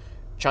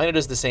 China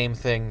does the same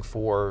thing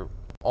for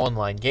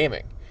online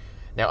gaming.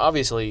 Now,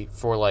 obviously,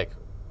 for like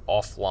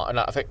offline,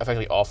 not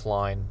effectively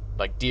offline,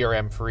 like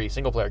DRM-free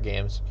single-player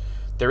games,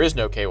 there is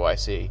no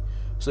KYC.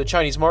 So the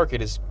Chinese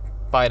market is,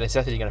 by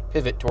necessity, going to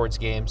pivot towards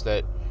games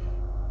that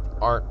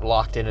aren't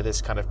locked into this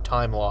kind of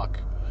time lock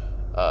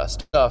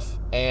stuff.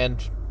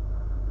 And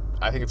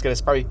I think it's going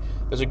to probably,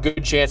 there's a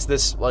good chance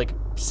this like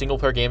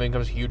single-player gaming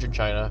becomes huge in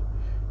China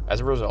as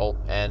a result,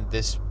 and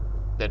this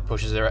then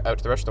pushes it out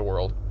to the rest of the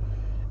world.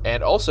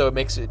 And also, it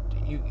makes it.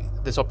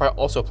 This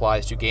also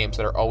applies to games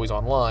that are always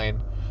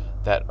online,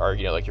 that are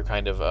like your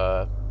kind of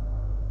all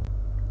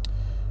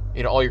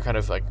your kind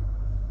of like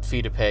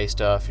fee to pay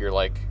stuff. Your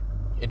like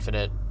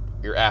infinite,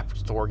 your app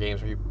store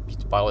games where you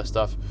buy all this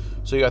stuff.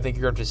 So I think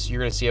you're going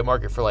to see a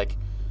market for like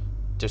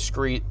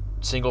discrete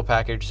single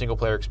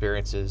player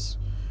experiences.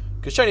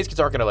 Because Chinese kids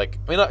aren't going to like.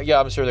 I mean, yeah,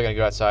 I'm sure they're going to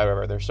go outside, or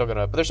whatever. They're still going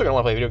to want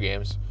to play video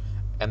games,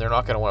 and they're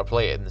not going to want to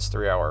play it in this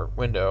 3-hour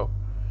window.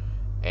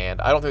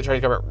 And I don't think the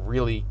Chinese government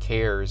really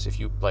cares if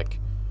you like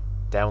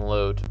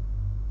download,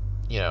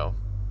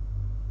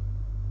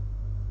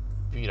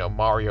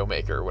 Mario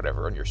Maker or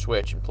whatever on your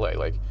Switch and play.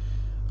 Like,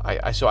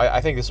 I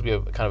think this will be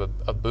a kind of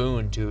a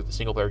boon to the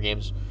single player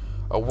games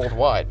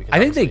worldwide. Because I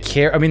think they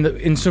care. I mean,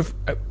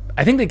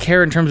 I think they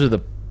care in terms of the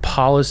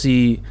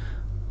policy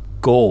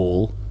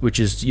goal, which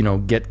is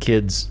get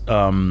kids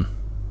not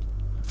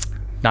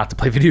to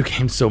play video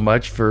games so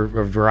much for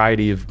a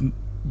variety of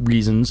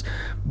reasons.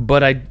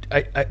 But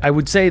I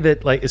would say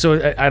that like,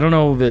 so I don't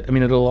know that, I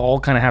mean, it'll all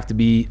kind of have to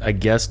be, I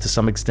guess, to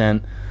some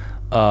extent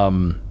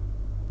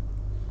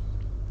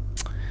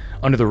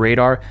under the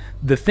radar.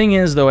 The thing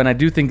is, though, and I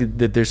do think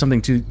that there's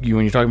something to you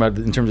when you're talking about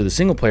in terms of the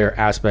single player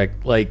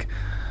aspect, like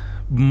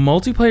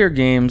multiplayer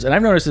games, and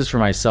I've noticed this for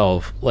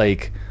myself,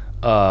 like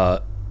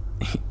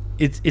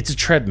it's a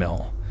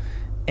treadmill,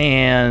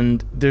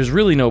 and there's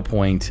really no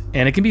point,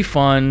 and it can be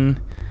fun.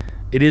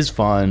 It is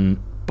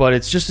fun, but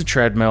it's just a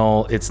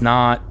treadmill. It's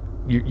not.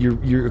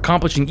 You're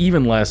accomplishing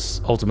even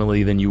less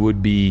ultimately than you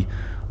would be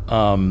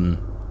playing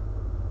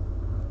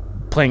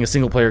a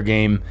single player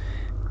game.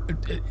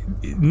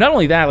 Not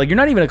only that, like you're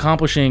not even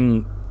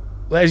accomplishing,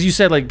 as you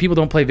said, like people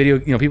don't play video.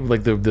 People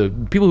like the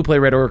people who play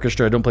Red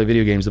Orchestra don't play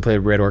video games. They play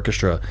Red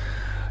Orchestra.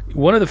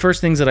 One of the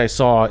first things that I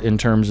saw in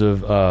terms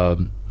of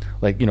people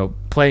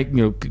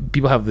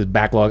have the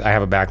backlog. I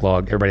have a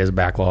backlog. Everybody has a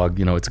backlog.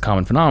 It's a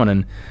common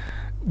phenomenon.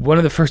 One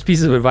of the first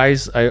pieces of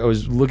advice I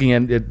was looking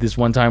at this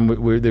one time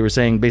where they were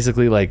saying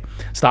basically like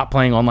stop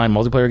playing online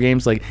multiplayer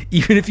games. Like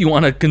even if you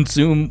want to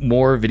consume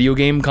more video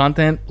game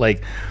content,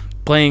 like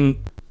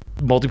playing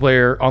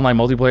online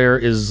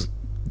multiplayer is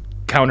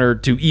counter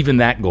to even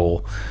that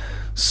goal.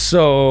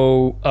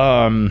 So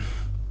I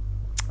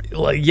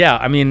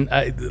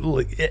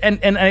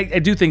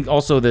do think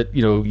also that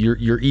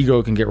your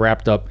ego can get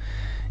wrapped up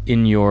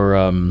in your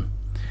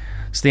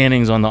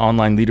standings on the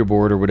online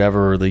leaderboard or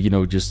whatever,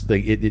 just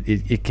like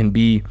it can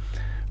be,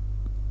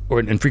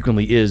 and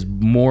frequently is,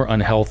 more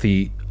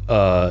unhealthy,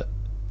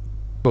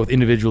 both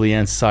individually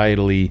and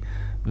societally,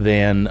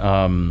 than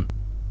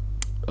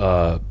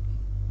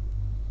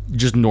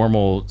just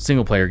normal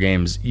single player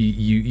games.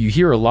 You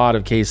hear a lot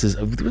of cases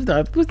of,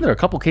 wasn't there a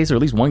couple cases, or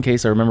at least one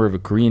case I remember, of a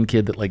Korean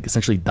kid that like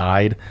essentially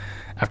died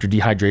after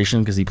dehydration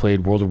because he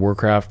played World of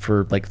Warcraft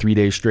for like 3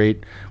 days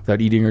straight without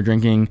eating or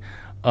drinking.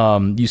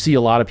 You see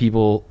a lot of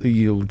people,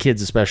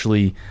 kids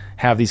especially,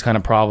 have these kind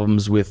of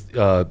problems with,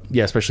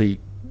 especially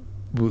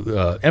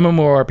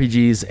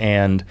MMORPGs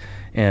and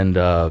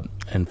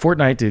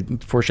Fortnite. To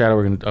foreshadow,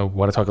 we're going to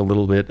want to talk a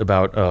little bit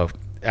about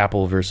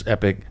Apple versus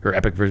Epic, or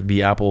Epic versus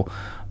Apple.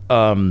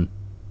 I've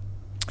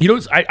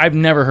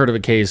never heard of a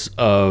case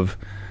of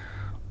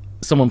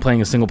someone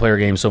playing a single player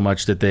game so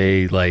much that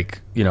they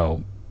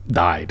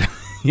died.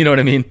 You know what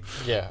I mean?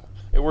 Yeah.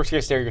 In worst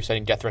case scenario, you're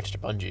sending death threats to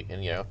Bungie,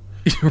 and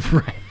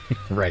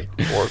right.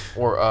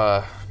 Or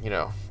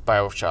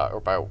BioShock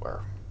or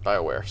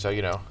BioWare. So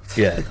Yeah.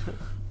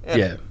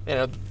 Yeah.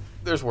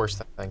 There's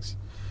worse things.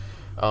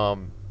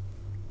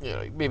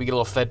 Maybe get a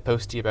little Fed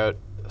posty about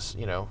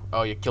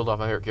you killed off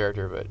my favorite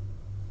character, but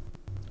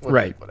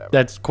whatever.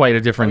 That's quite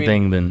a different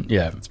thing than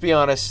Let's be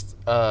honest.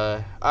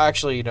 I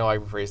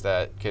rephrased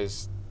that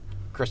because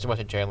Kristen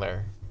Weston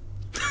Chandler,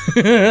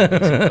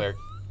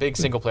 big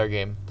single player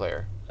game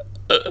player.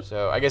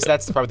 So I guess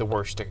that's probably the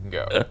worst it can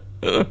go.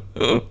 I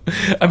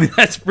mean,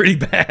 that's pretty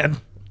bad.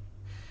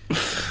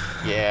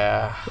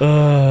 Yeah.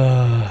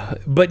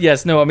 But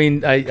yes, no, I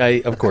mean,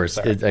 I of course,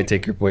 I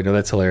take your point. No,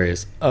 that's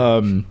hilarious.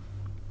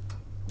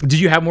 Did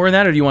you have more than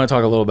that, or do you want to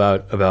talk a little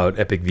about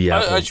Epic v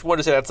Apple? I just want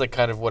to say that's like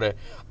kind of what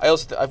I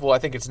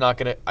think it's not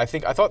gonna. I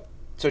thought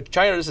so.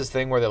 China does this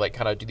thing where they like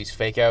kind of do these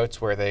fake outs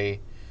where they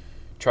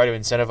try to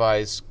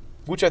incentivize,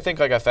 which I think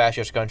like a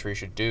fascist country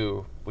should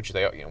do, which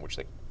they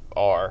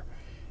are.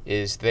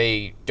 Is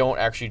they don't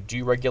actually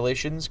do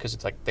regulations because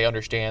it's like they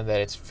understand that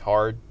it's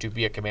hard to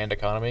be a command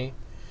economy.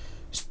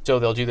 So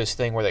they'll do this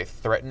thing where they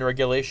threaten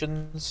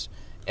regulations,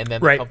 and then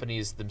the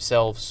companies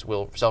themselves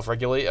will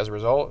self-regulate as a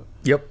result.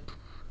 Yep.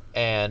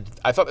 And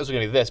I thought this was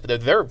going to be this,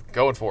 but they're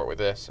going for it with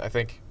this. I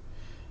think,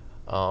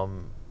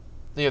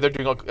 they're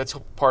doing that's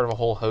part of a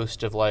whole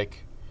host of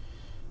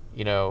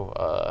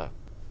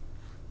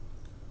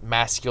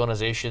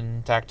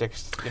masculinization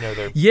tactics.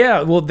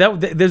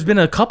 There's been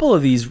a couple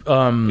of these. It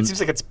seems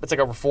like it's like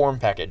a reform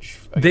package.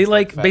 They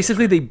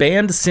basically they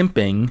banned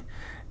simping,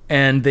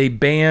 and they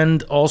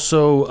banned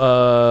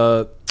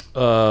also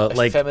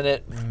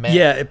effeminate men.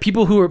 Yeah,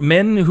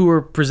 men who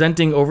are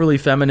presenting overly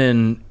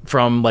feminine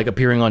from like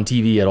appearing on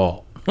TV at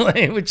all,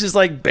 which is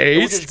like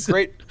based. Which is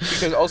great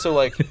because also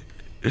like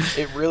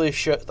it really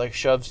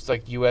shoves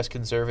like U.S.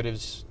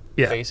 conservatives'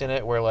 face in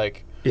it, where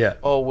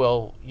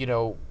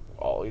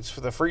it's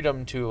for the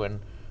freedom to,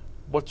 and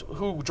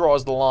who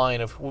draws the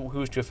line of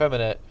who's too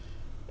effeminate,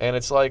 and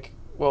it's like,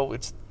 well, we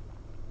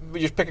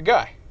just pick a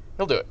guy,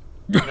 he'll do it.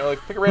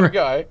 Pick a random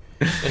guy,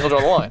 and he'll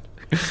draw the line.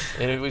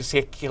 And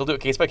he'll do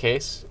it case by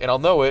case, and I'll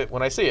know it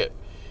when I see it.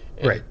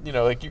 And, right. You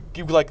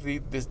like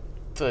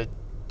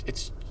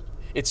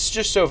it's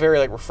just so very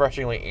like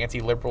refreshingly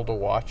anti-liberal to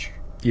watch.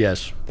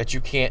 Yes. That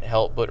you can't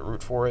help but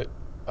root for it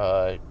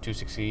to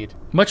succeed.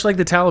 Much like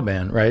the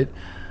Taliban, right?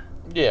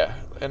 Yeah,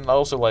 and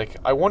also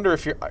I wonder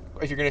if you're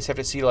gonna have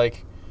to see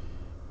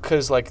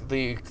because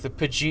the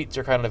Pajeets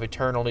are kind of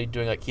eternally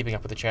doing Keeping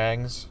Up with the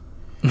Changs,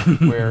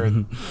 where.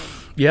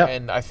 Yeah,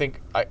 and I think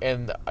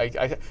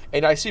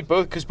I see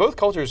both, because both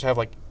cultures have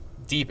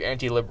deep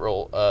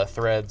anti-liberal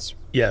threads.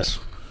 Yes.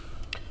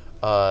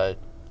 And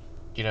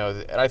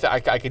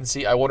I can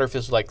see. I wonder if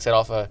this would set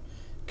off a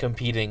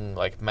competing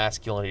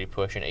masculinity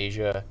push in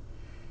Asia,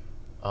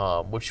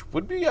 which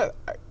would be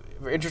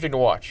interesting to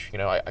watch.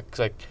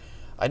 Because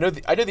I know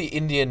the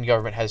Indian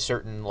government has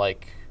certain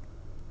like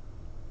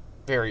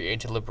very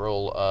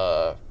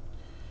anti-liberal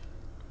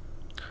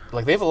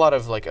like they have a lot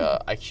of like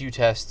IQ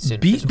tests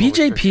and physical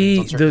restrictions on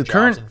BJP certain the jobs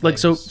current and like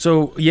things.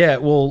 so yeah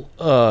well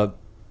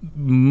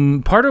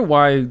part of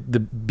why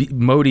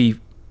Modi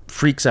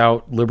freaks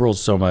out liberals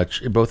so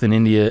much both in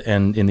India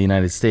and in the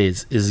United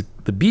States is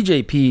the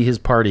BJP, his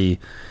party,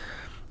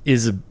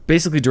 is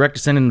basically direct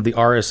descendant of the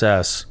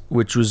RSS,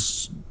 which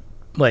was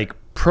like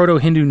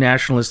proto-Hindu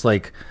nationalist,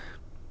 like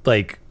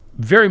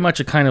very much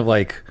a kind of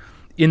like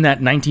in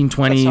that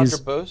 1920s. Was that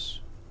Sandra Bose?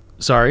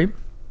 Sorry,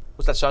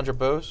 Was that Sandra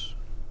Bose?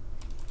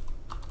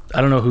 I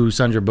don't know who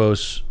Sandra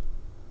Bose.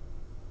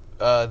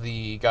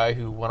 The guy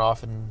who went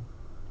off and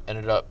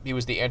ended up. He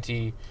was the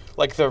anti,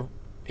 like the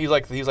he's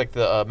like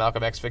the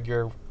Malcolm X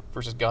figure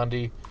versus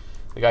Gandhi,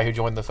 the guy who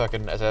joined the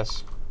fucking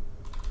SS.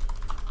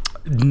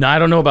 No, I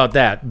don't know about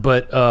that,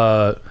 but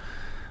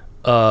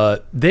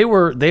they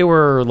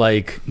were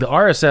like the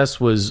RSS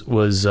was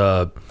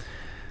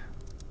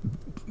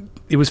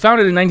it was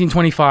founded in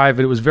 1925,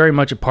 but it was very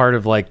much a part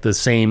of like the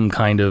same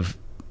kind of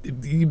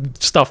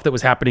stuff that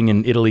was happening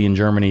in Italy and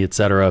Germany,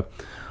 etc.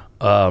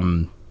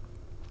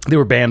 They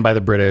were banned by the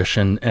British,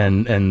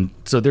 and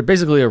so they're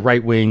basically a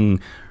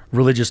right-wing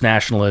religious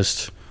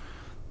nationalist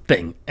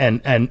thing,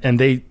 and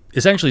they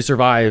essentially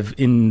survive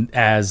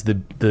as the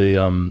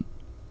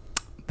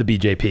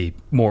BJP,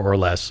 more or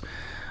less.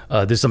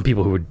 There's some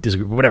people who would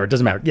disagree, whatever, it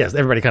doesn't matter. Yes,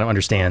 everybody kind of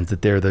understands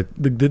that they're the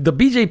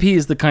BJP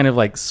is the kind of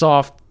like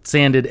soft,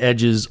 sanded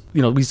edges.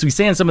 You know, we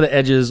sand some of the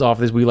edges off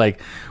this.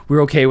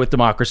 We're okay with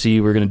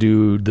democracy. We're going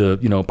to do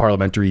the,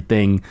 parliamentary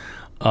thing.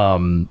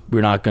 We're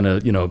not going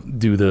to,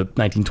 do the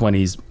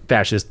 1920s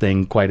fascist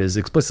thing quite as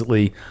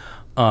explicitly.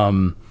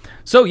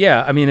 So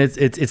yeah, I mean,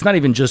 it's not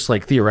even just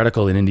like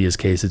theoretical in India's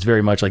case. It's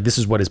very much like this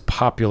is what is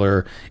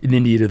popular in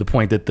India to the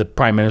point that the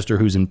prime minister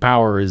who's in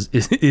power is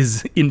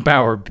in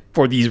power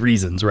for these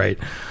reasons, right?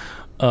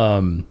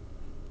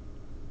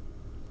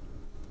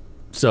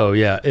 So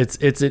yeah, I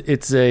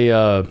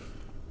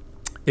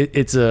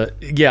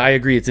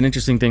agree. It's an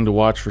interesting thing to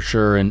watch for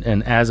sure.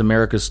 And as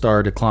America's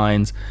star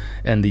declines,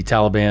 and the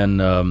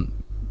Taliban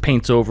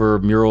paints over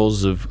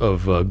murals of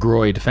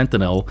Groyd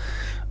fentanyl,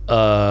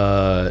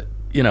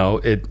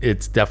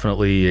 it's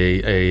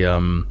definitely a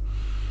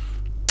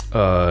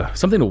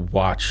something to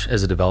watch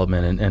as a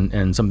development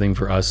and something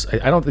for us.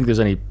 I don't think there's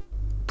any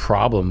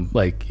problem.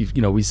 Like,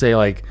 we say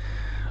like,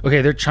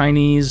 okay, they're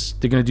Chinese.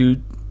 They're going to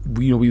do,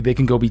 they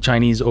can go be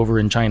Chinese over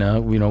in China.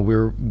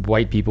 We're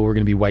white people. We're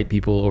going to be white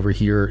people over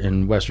here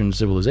in Western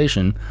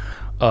civilization.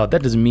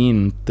 That doesn't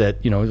mean that,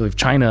 if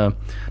China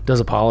does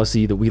a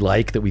policy that we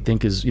like, that we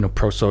think is,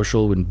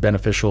 pro-social and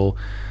beneficial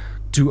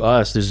to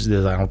us, there's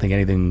I don't think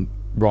anything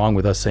wrong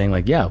with us saying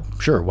like, yeah,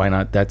 sure, why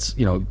not? That's,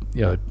 to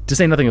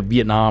say nothing of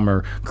Vietnam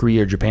or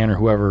Korea or Japan or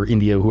whoever,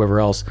 India, whoever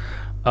else,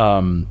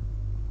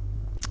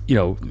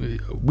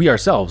 we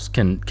ourselves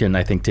can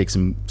I think take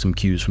some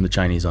cues from the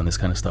Chinese on this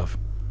kind of stuff.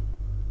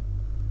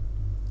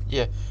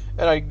 Yeah,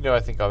 and I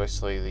think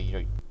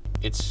obviously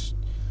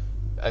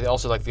I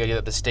also like the idea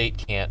that the state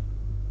can't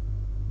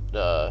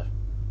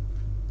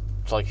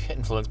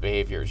influence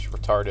behaviors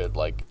retarded,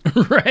 like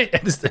right.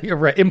 You're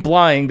right,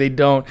 implying they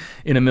don't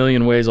in a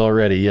million ways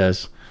already.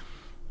 Yes,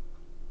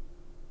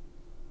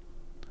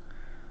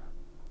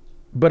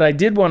 but I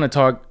did want to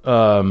talk.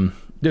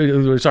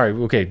 Sorry.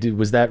 Okay,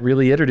 was that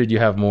really it, or did you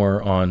have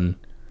more on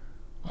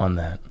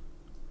that?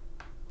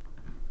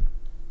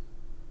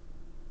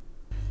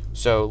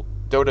 So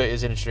Dota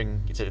is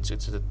interesting. It's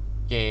a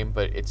game,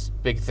 but its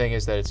big thing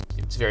is that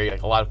it's very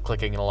like a lot of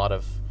clicking and a lot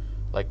of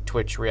like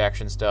Twitch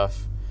reaction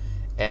stuff.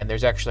 And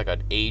there's actually like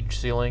an age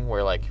ceiling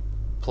where like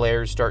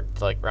players start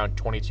to, like around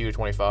 22 to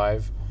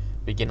 25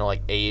 begin to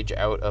like age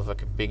out of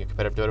being a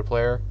competitive Dota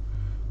player,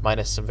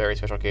 minus some very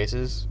special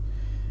cases.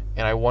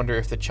 And I wonder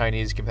if the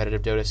Chinese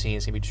competitive Dota scene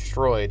is going to be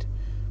destroyed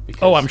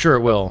because I'm sure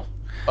it will.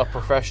 A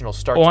professional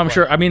starts I'm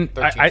sure. I mean,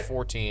 13,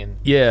 14.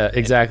 Yeah,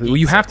 exactly. Well,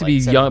 you have to be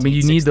young. I mean,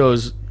 you need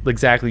those,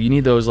 exactly. You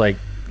need those like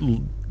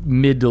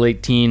mid to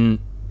late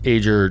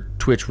teen-ager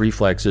Twitch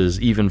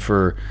reflexes, even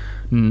for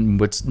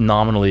what's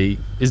nominally...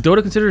 Is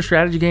Dota considered a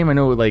strategy game? I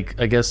know, like,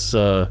 I guess...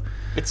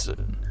 It's...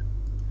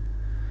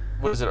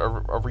 what is it?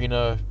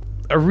 Arena...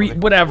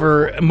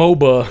 whatever.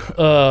 MOBA.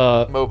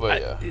 MOBA,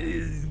 yeah.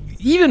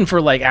 Even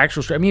for, like,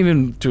 actual... I mean,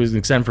 even to an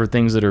extent for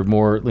things that are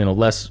more,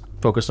 less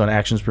focused on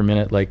actions per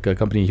minute, like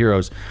Company of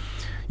Heroes,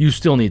 you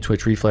still need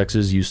Twitch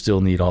reflexes. You still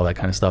need all that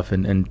kind of stuff.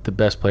 And the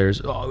best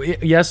players...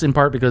 yes, in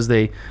part because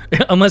they...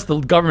 unless the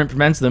government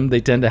prevents them,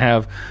 they tend to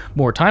have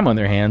more time on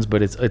their hands,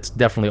 but it's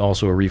definitely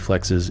also a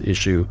reflexes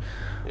issue.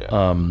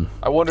 Yeah.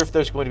 I wonder if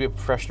there's going to be a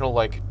professional,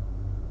 like,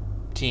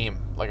 team,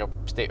 like a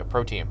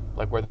pro team,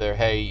 like where they're,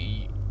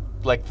 hey...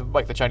 Like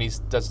the Chinese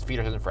does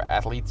feeder system for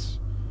athletes,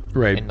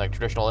 right? In like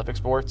traditional Olympic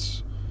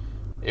sports,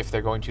 if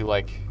they're going to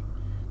like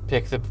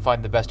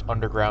find the best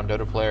underground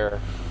Dota player,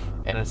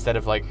 and instead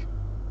of like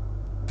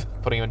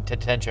putting him in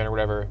detention or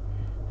whatever,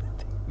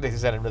 they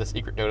send him to the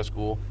secret Dota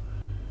school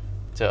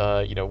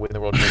to win the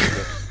world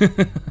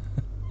championship.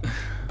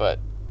 But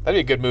that'd be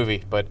a good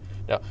movie. But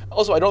No.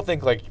 Also, I don't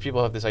think like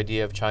people have this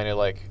idea of China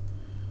like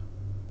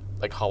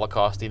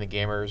holocausting the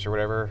gamers or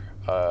whatever.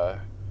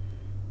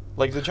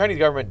 Like the Chinese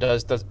government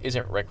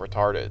isn't like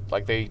retarded.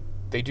 Like they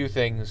do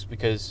things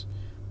because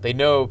they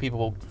know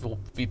people will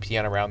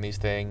VPN around these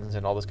things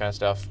and all this kind of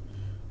stuff,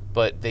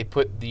 but they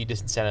put the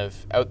disincentive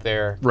out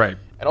there. Right.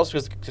 And also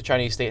because the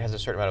Chinese state has a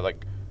certain amount of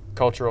like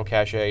cultural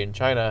cachet in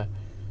China,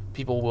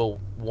 people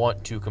will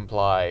want to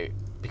comply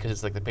because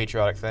it's like the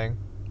patriotic thing.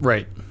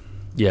 Right.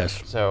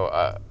 Yes. So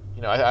I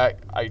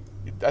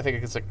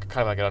think it's like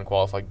kind of like an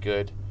unqualified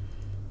good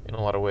in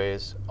a lot of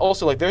ways.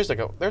 Also, like there's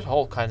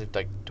whole kinds of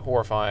like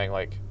horrifying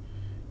like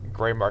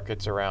gray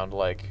markets around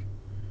like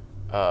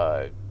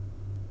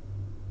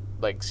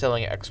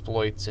selling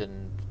exploits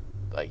and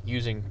like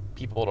using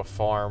people to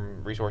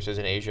farm resources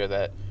in Asia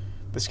that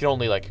this can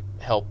only like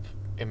help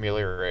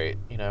ameliorate,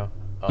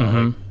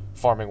 like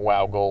farming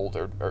WoW gold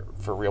or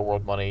for real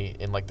world money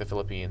in like the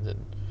Philippines,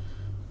 and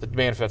the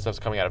demand for that stuff's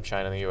coming out of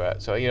China and the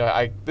U.S. So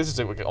this is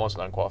like almost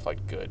an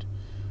unqualified good,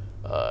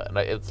 and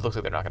it looks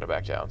like they're not going to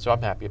back down. So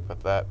I'm happy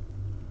about that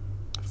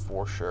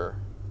for sure.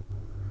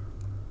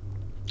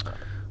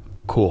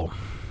 Cool.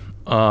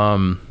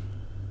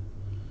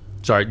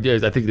 Sorry,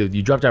 I think that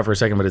you dropped out for a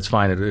second, but it's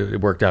fine.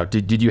 It worked out.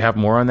 Did you have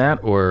more on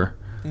that, or?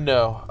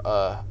 No.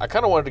 I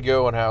kind of wanted to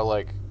go on how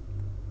like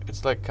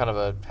it's like kind of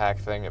a hack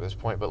thing at this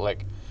point, but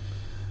like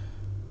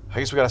I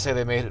guess we gotta say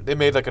they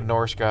made like a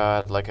Norse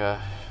god, like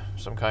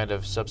some kind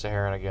of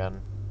sub-Saharan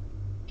again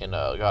in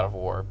God of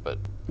War, but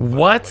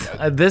what?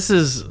 This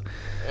is.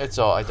 It's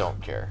all I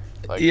don't care.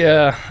 Like,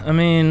 yeah, I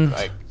mean,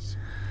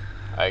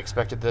 I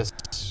expected this.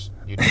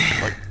 You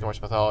like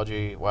Norse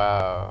mythology?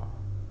 Wow.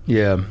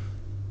 Yeah.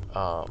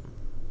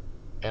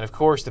 And of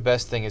course, the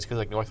best thing is because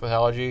like Norse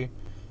mythology,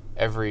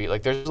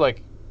 there's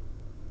like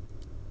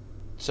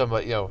some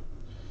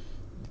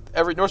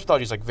every Norse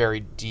mythology is like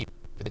very deep.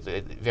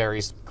 It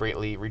varies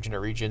greatly region to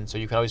region, so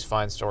you can always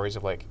find stories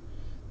of like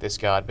this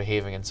god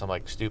behaving in some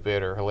like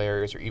stupid or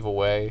hilarious or evil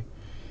way.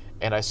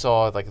 And I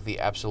saw like the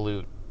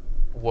absolute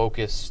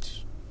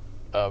wokest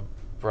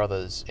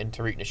brothers in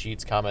Tariq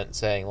Nasheed's comment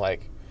saying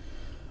like,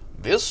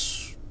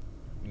 this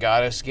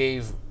goddess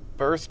gave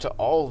birth to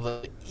all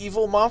the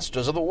evil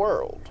monsters of the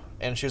world,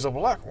 and she's a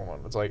black woman.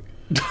 It's like,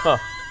 huh.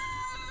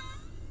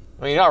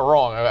 I mean, you're not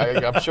wrong.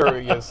 I'm sure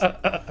he is.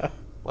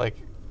 Like,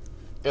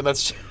 and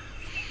that's,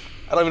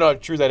 I don't even know how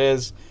true that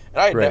is.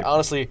 And Right.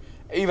 Honestly,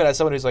 even as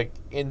someone who's like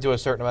into a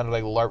certain amount of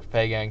like LARP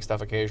pay gang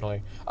stuff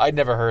occasionally, I'd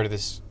never heard of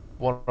this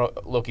one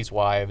of Loki's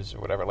wives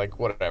or whatever. Like,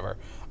 whatever.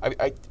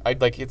 I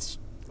like it's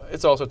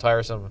also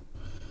tiresome.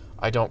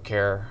 I don't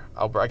care.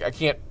 I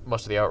can't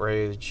muster the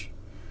outrage,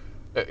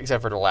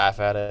 except for to laugh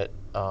at it.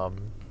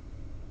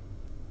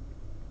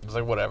 It's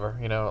like whatever,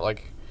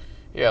 like,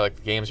 yeah, like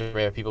the games are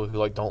made of people who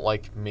like don't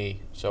like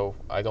me, so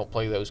I don't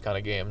play those kind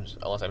of games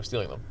unless I'm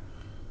stealing them.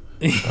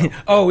 So.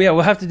 Oh yeah,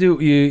 we'll have to do.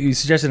 You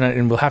suggested that,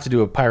 and we'll have to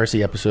do a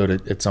piracy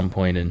episode at some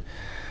point. And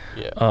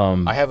yeah,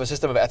 I have a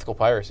system of ethical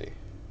piracy.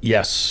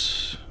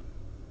 Yes.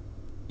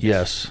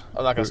 Yes.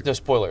 I'm not gonna no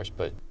spoilers,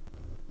 but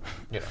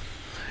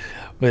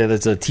Yeah,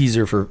 that's a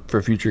teaser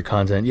for future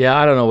content. Yeah,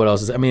 I don't know what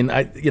else is. I mean,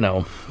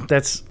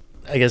 that's,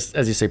 I guess,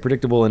 as you say,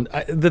 predictable. And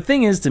the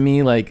thing is, to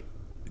me, like,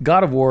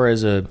 God of War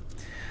as I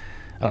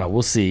don't know,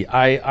 we'll see.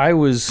 I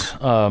was,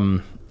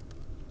 to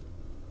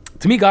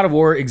me, God of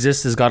War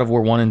exists as God of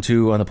War 1 and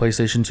 2 on the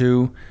PlayStation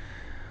 2.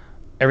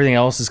 Everything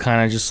else is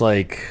kind of just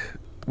like,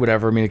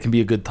 whatever. I mean, it can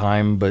be a good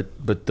time, but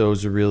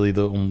those are really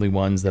the only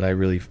ones that I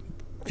really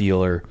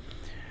feel are...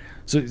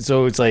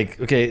 So it's like,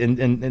 okay,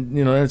 and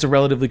it's a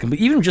relatively complete,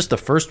 even just the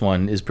first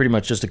one is pretty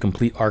much just a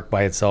complete arc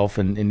by itself,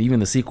 and even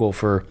the sequel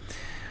for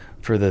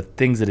the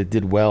things that it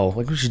did well.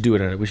 Like we should do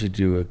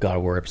a God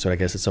of War episode, I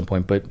guess, at some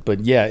point. But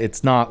yeah,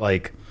 it's not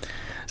like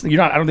I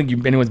don't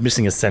think anyone's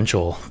missing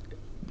essential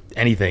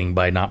anything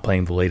by not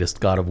playing the latest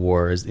God of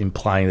War, is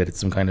implying that it's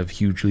some kind of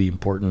hugely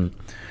important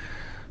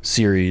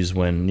series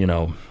when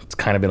it's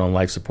kind of been on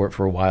life support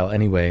for a while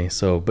anyway.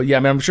 So, but yeah, I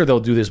mean, I'm sure they'll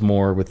do this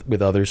more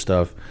with other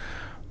stuff.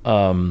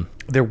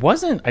 There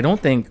wasn't, I don't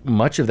think,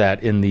 much of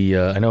that in the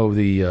I know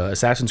the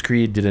Assassin's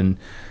Creed did an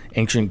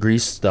ancient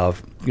Greece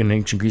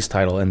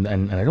title,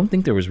 and I don't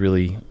think there was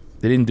really,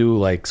 they didn't do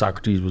like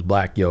Socrates was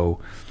black, so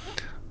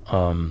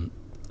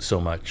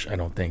much, I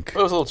don't think. It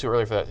was a little too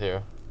early for that too.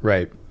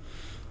 Right.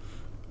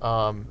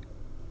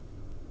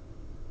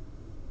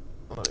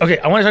 Okay,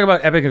 I want to talk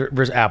about Epic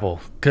versus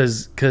Apple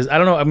because I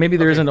don't know, maybe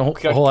there isn't a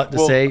whole lot to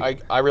say.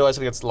 I realize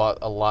I think it's a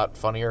lot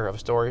funnier of a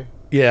story.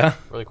 Yeah.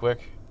 Really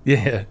quick.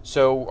 Yeah.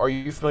 So, are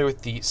you familiar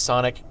with the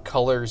Sonic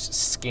Colors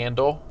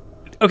scandal?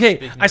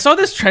 Okay, I saw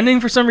this trending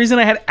for some reason.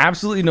 I had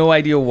absolutely no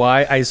idea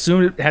why. I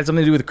assumed it had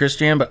something to do with Chris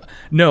Jam, but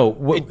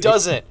no. It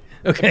doesn't.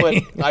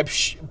 Okay.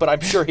 But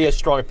I'm sure he has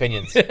strong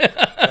opinions.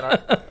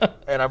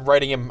 and I'm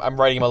writing him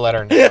a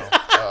letter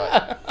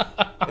now,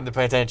 in the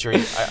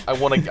penitentiary. I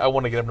want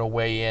to get him to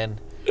weigh in.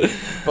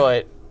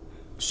 But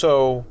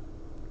so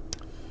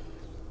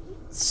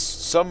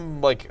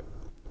some like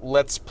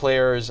Let's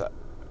Players,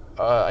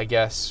 I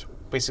guess.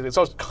 Basically, it's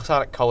all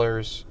Sonic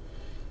Colors.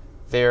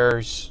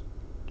 There's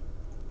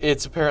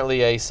It's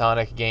apparently a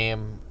Sonic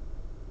game.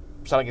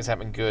 Sonic games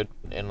haven't been good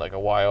in like a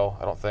while,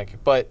 I don't think.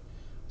 But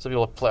some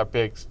people are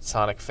big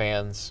Sonic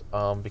fans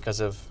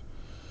because of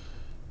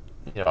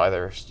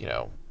either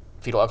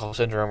fetal alcohol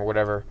syndrome or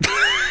whatever.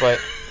 But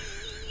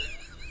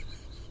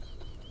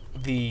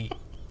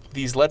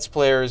these Let's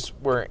Players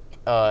were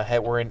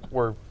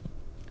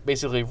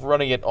basically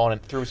running it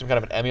through some kind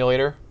of an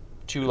emulator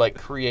to like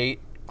create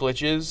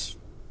glitches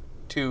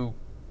to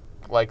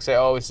like say,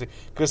 oh, it's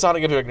because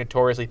Sonic games are like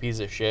notoriously pieces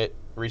of shit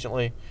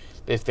recently.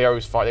 They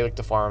like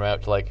to farm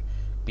out to like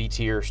B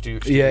tier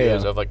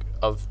studios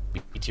of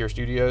B tier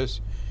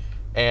studios,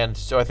 and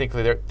so I think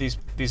these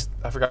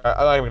I forgot,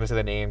 I'm not even gonna say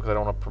the name because I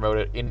don't want to promote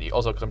it.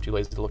 Also because I'm too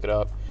lazy to look it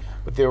up.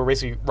 But they were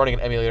basically running an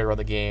emulator on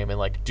the game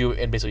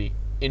and basically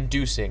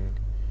inducing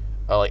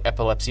like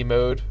epilepsy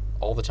mode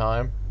all the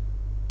time.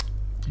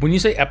 When you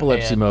say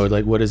epilepsy mode,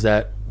 like what is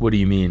that? What do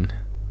you mean?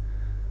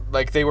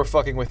 Like they were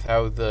fucking with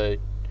how they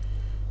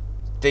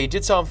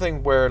did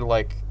something where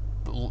like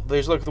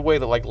there's like the way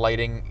that like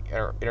lighting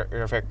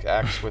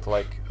interacts with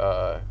like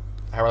how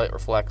light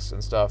reflects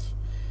and stuff,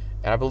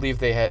 and I believe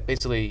they had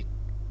basically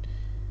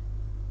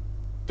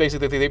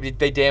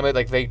they damn it,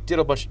 like they did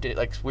a bunch of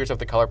like weird stuff with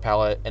the color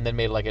palette and then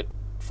made like it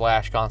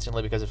flash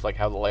constantly because of like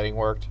how the lighting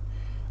worked,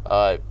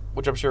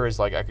 which I'm sure is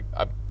like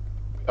I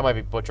might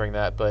be butchering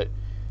that, but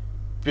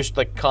just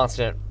like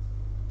constant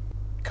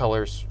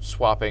colors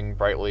swapping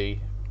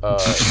brightly,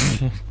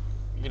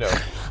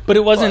 But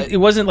it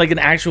wasn't like an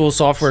actual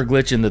software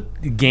glitch in the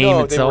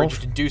game itself. No, they were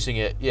just inducing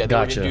it. Yeah, they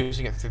were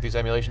inducing it through these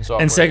emulation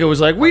software. And Sega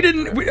was like,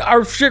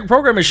 our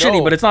program is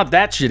shitty, but it's not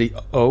that shitty.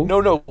 Oh.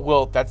 No,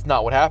 well, that's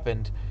not what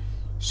happened.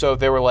 So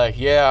they were like,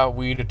 yeah,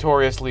 we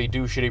notoriously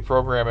do shitty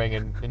programming,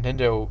 and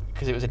Nintendo,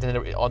 because it was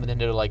Nintendo on the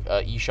Nintendo like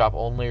eShop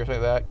only or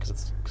something like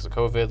that, because of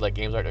COVID, like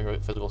games aren't doing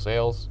physical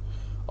sales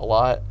a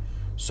lot.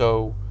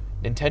 So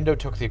Nintendo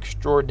took the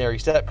extraordinary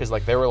step because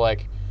like they were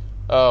like,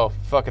 oh,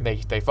 fucking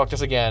they fucked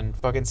us again.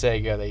 Fucking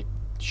Sega. They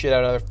shit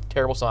out another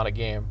terrible Sonic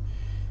game.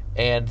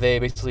 And they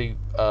basically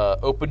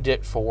opened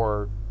it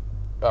for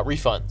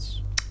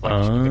refunds.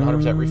 Like, you can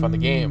 100% refund the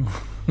game.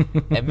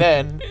 And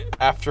then,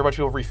 after a bunch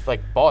of people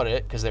bought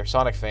it, because they're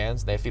Sonic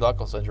fans, they have fetal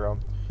alcohol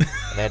syndrome, and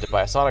they had to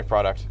buy a Sonic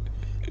product,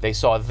 they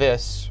saw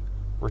this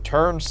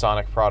returned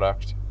Sonic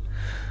product,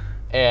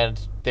 and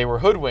they were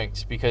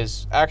hoodwinked,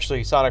 because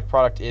actually Sonic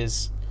product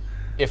is,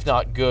 if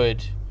not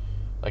good,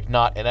 like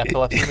not an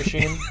epilepsy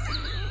machine.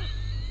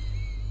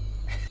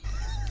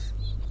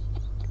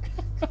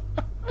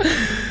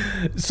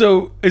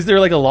 So, is there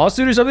like a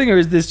lawsuit or something, or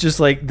is this just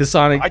like the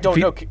Sonic? I don't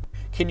know.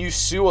 Can you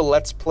sue a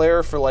Let's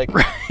Player for like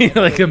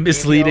like a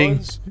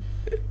misleading?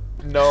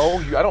 No,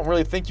 I don't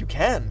really think you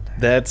can.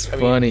 That's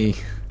funny.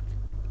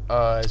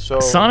 So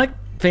Sonic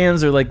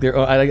fans are like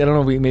I don't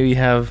know. We maybe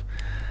have.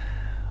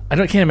 I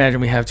can't imagine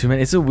we have too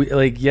many. It's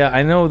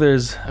I know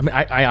there's. I mean,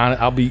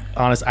 I'll be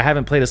honest. I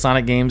haven't played a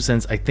Sonic game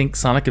since I think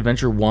Sonic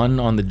Adventure 1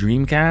 on the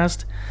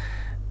Dreamcast,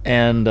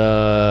 and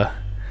the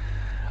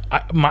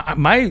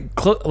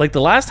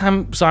last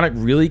time Sonic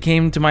really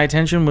came to my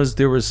attention was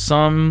there was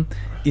some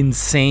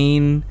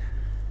insane.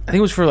 I think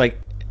it was for like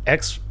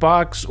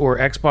Xbox or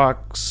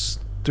Xbox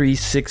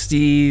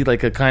 360,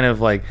 like a kind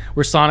of like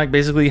where Sonic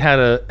basically had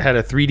a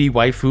 3D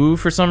waifu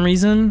for some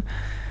reason,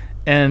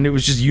 and it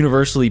was just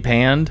universally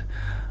panned.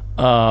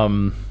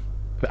 I'm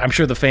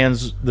sure the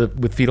fans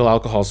with fetal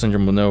alcohol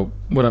syndrome will know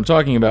what I'm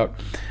talking about.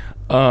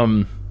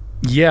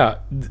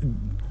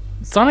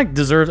 Sonic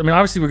deserves. I mean,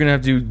 obviously, we're gonna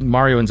have to do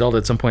Mario and Zelda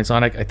at some point.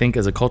 Sonic, I think,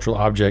 as a cultural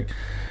object,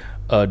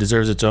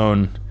 deserves its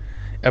own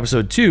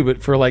episode 2,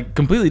 but for like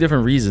completely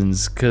different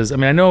reasons. Because I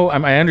mean,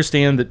 I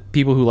understand that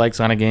people who like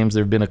Sonic games,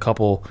 there have been a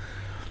couple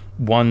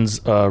ones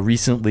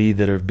recently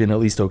that have been at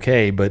least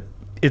okay, but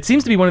it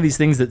seems to be one of these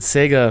things that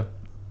Sega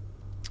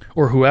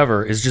or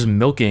whoever is just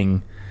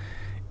milking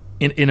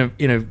in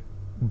a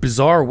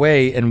bizarre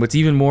way. And what's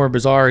even more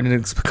bizarre and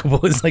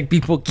inexplicable is like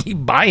people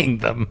keep buying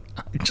them.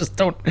 I just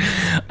don't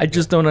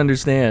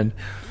understand.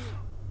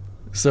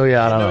 So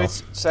yeah, I don't know.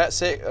 It's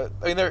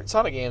I mean, their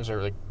Sonic games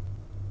are like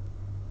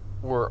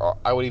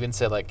I would even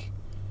say like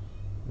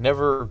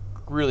never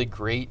really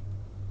great.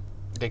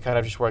 They kind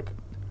of just were like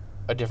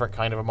a different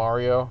kind of a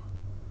Mario.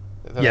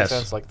 If that makes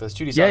sense. Like the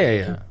 2D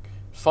Sonic are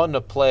fun to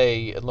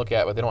play and look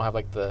at, but they don't have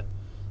like the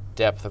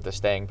depth of the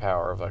staying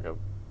power of like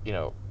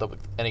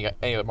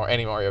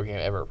any Mario game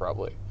ever,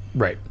 probably.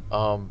 Right.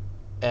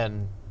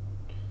 And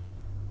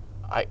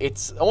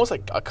it's almost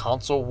like a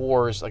console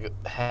wars, like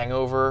a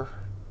hangover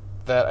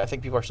that I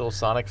think people are still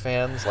Sonic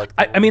fans. Like,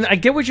 I mean, I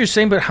get what you're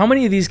saying, but how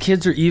many of these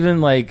kids are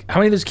even like? How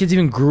many of those kids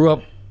even grew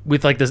up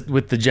with like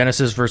with the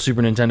Genesis versus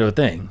Super Nintendo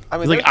thing? I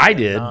mean, like I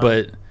did,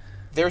 but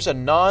there's a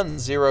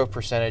non-zero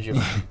percentage of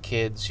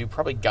kids who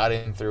probably got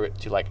in through it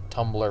to like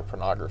Tumblr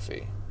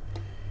pornography.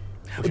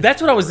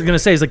 That's what I was going to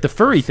say. Is like the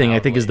furry thing. I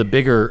think is the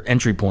bigger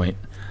entry point.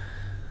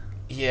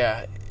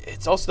 Yeah,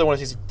 it's also the one.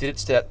 Did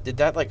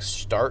that like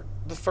start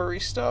the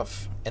furry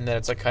stuff? and then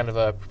it's like kind of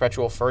a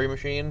perpetual furry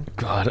machine.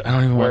 God, I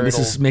don't even want. This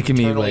is making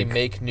me like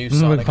make new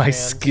Sonic my fans.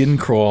 skin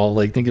crawl.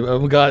 Like thinking, oh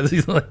my God.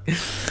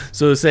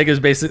 So Sega's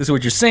basically. So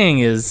what you're saying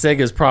is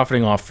Sega's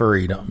profiting off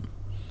furrydom.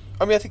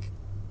 I mean, I think.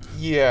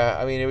 Yeah,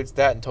 I mean, it's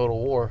that in Total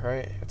War,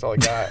 right? That's all I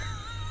got.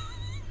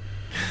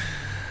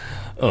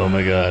 Oh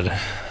my God.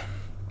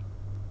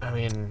 I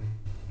mean.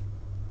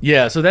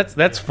 Yeah, so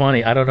that's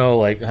funny. I don't know,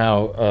 like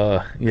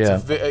how.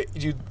 Yeah.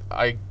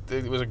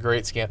 It was a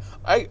great scam.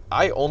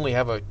 I only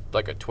have a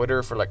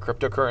Twitter for like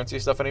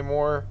cryptocurrency stuff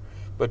anymore,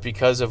 but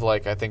because of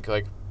like I think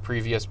like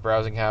previous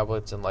browsing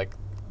habits and like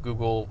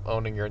Google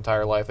owning your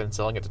entire life and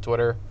selling it to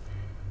Twitter,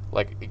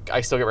 like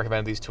I still get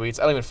recommended these tweets.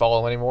 I don't even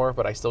follow them anymore,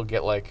 but I still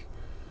get like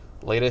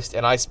latest.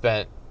 And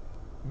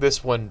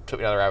this one took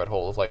me down the rabbit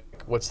hole of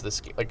like what's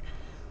this like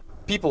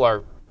people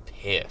are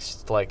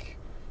pissed, like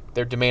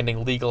they're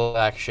demanding legal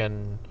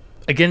action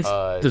against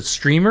the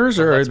streamers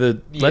or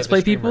the Let's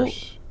Play people.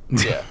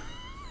 Yeah.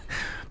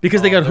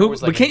 Because they got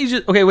hooped. But can't you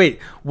just... Okay, wait.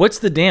 What's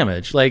the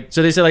damage? Like,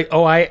 so they say, like,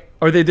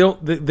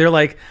 they're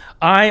like,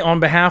 I, on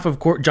behalf of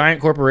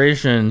giant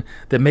corporation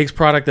that makes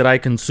product that I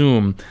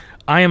consume,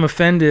 I am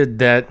offended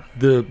that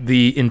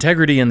the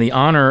integrity and the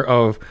honor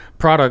of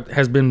product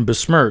has been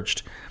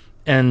besmirched.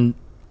 And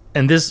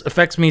this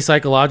affects me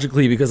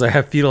psychologically because I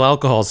have fetal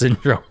alcohol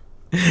syndrome.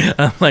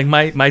 Like,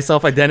 my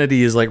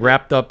self-identity is, like,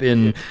 wrapped up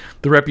in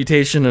the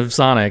reputation of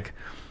Sonic.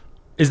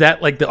 Is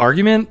that, like, the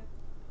argument?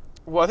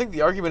 Well, I think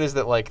the argument is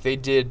that like they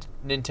did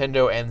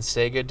Nintendo and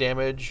Sega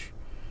damage,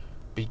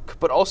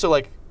 but also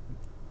like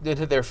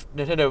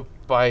Nintendo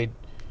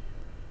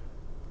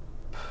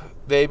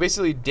they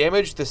basically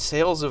damaged the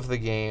sales of the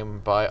game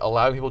by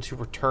allowing people to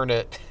return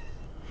it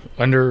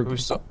under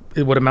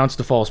what amounts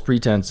to false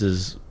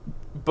pretenses.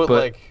 But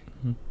like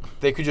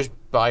they could just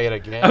buy it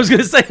again. I was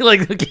gonna say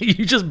like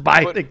you just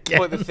buy it again.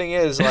 But the thing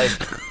is, like,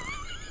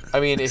 I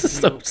mean, if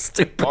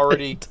you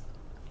already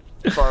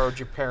borrowed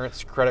your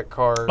parents' credit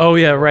card. Oh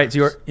yeah, right.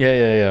 So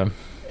yeah.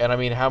 And I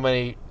mean, how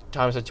many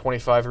times a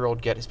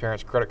 25-year-old get his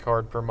parents' credit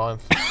card per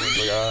month?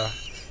 I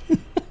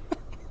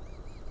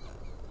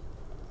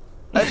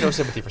have no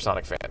sympathy for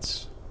Sonic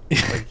fans.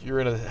 Like, you're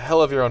in a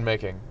hell of your own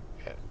making.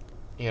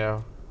 You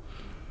know,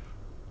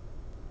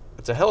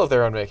 it's a hell of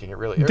their own making. It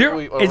really.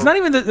 It's not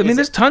even.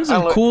 There's tons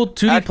of cool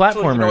 2D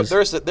platformers.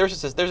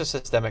 There's a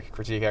systemic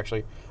critique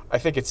actually. I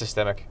think it's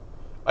systemic.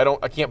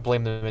 I can't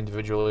blame them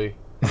individually.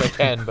 I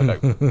can, but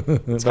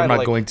I'm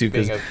not going to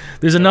because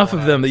there's enough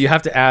of them that you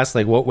have to ask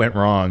like what went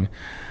wrong.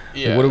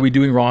 Yeah. Like, what are we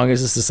doing wrong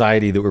as a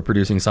society that we're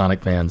producing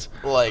Sonic fans?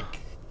 Like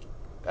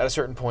at a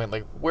certain point,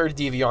 like where did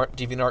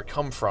DeviantArt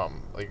come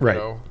from? Like right. You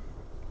know,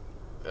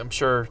 I'm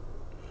sure.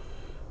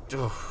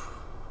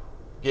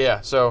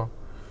 Yeah. So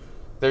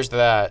there's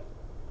that.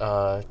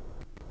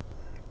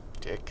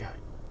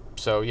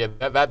 So yeah,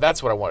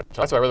 that's what I wanted.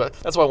 That's why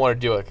I wanted to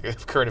do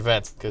like current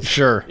events because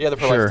sure, yeah, the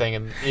pro-life thing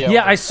and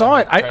yeah, I saw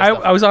it.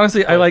 I was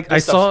honestly I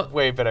saw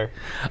way better.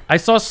 I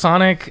saw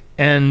Sonic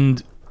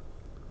and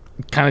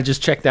kind of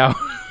just checked out.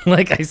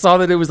 Like I saw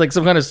that it was like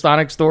some kind of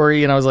Sonic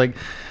story, and I was like,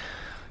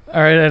 all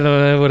right, I don't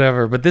know,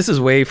 whatever. But this is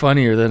way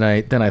funnier than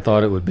I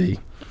thought it would be.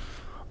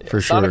 For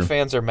sure. Sonic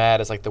fans are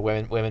mad as like the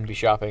women be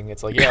shopping.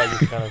 It's like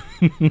yeah, you kind of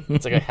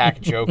it's like a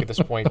hack joke at this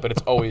point, but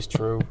it's always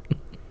true.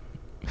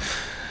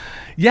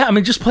 Yeah, I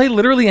mean, just play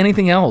literally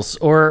anything else,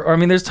 or I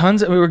mean, there's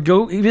tons.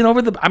 Go even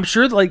over the. I'm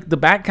sure like the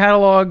back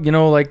catalog, you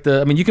know, like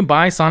I mean, you can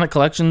buy Sonic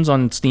collections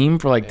on Steam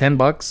for like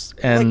 $10,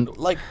 and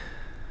like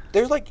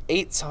there's like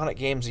 8 Sonic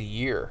games a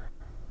year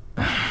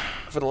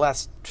for the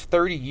last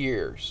 30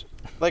 years.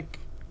 Like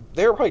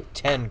there are probably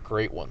 10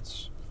 great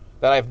ones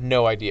that I have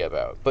no idea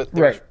about, but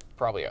they're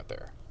probably out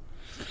there.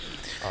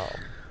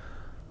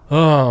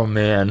 Oh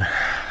man,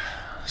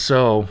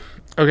 so.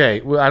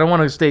 Okay, well, I don't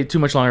want to stay too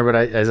much longer, but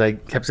as I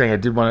kept saying, I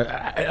did want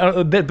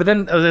to. But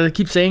then as I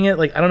keep saying it,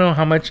 like I don't know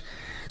how much.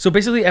 So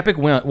basically, Epic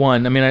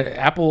won. I mean,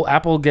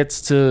 Apple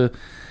gets to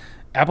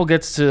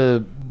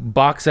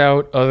box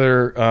out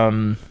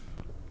other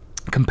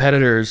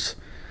competitors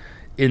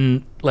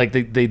in like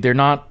they're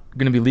not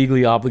going to be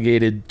legally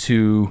obligated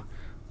to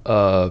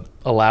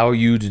allow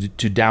you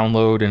to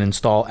download and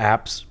install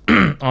apps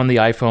on the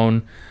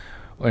iPhone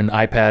an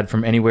iPad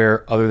from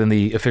anywhere other than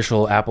the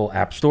official Apple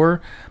App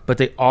Store, but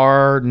they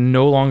are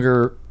no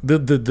longer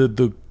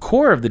the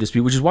core of the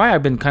dispute, which is why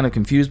I've been kind of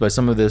confused by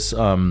some of this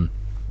the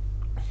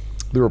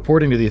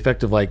reporting to the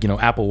effect of like, you know,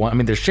 Apple won. I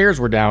mean, their shares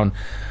were down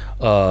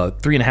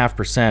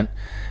 3.5%,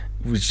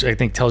 which I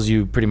think tells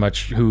you pretty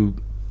much who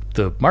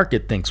the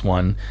market thinks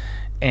won.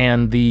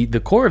 And the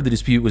core of the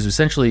dispute was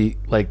essentially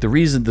like the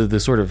reason the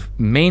sort of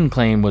main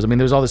claim was, I mean,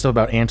 there's all this stuff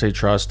about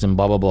antitrust and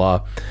blah blah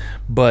blah,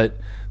 but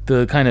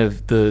the kind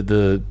of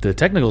the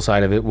technical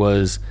side of it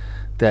was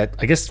that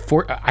I guess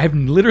I've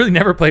literally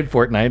never played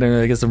Fortnite, and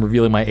I guess I'm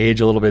revealing my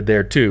age a little bit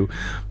there too,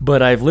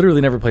 but I've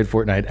literally never played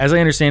Fortnite. As I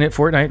understand it,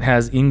 Fortnite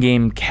has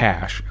in-game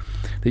cash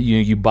that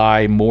you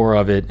buy more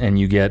of it and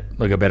you get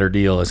like a better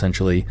deal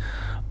essentially,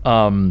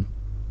 and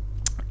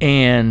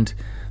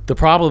The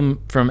problem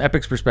from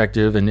Epic's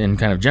perspective and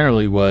kind of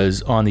generally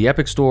was on the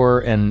Epic Store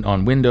and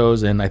on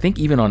Windows, and I think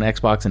even on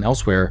Xbox and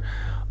elsewhere,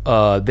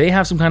 they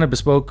have some kind of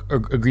bespoke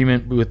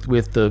agreement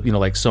with the,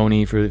 like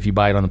Sony for if you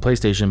buy it on the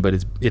PlayStation,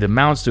 but it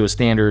amounts to a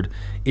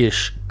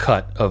standard-ish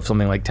cut of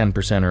something like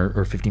 10%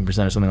 or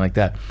 15% or something like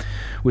that.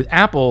 With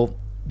Apple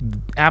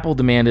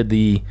demanded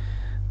the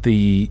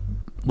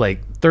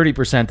like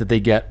 30% that they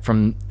get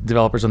from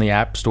developers on the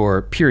App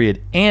Store,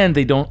 period, and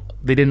they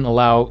didn't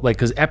allow, like,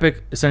 because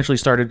Epic essentially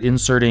started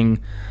inserting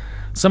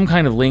some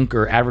kind of link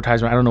or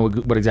advertisement, I don't know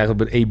what exactly,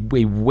 but a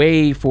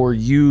way for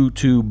you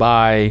to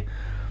buy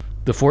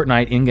the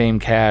Fortnite in-game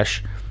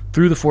cash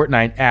through the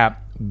Fortnite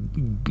app,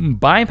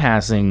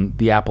 bypassing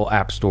the Apple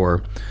App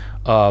Store,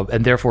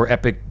 and therefore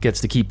Epic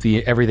gets to keep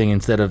everything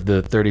instead of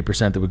the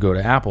 30% that would go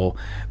to Apple.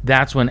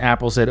 That's when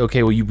Apple said,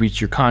 okay, well, you breached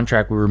your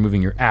contract, we're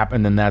removing your app,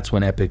 and then that's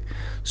when Epic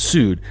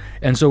sued.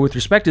 And so with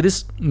respect to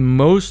this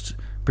most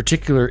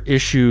particular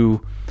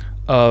issue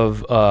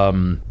of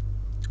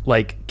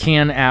like,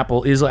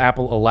 is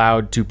Apple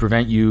allowed to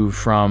prevent you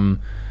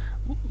from,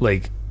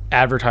 like,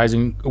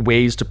 advertising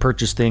ways to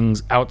purchase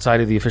things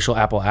outside of the official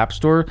Apple App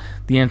Store?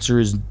 The answer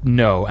is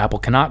no. Apple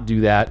cannot do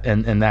that,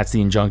 and that's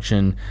the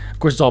injunction. Of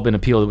course, it's all been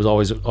appealed. It was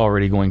always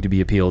already going to be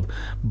appealed.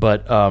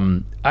 But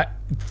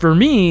for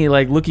me,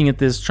 like, looking at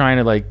this, trying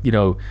to, like,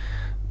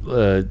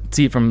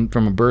 see it from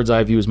a bird's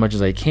eye view as much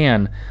as I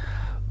can,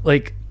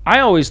 like,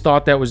 I always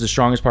thought that was the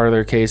strongest part of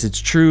their case. It's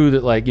true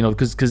that, like,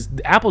 because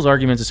Apple's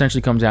arguments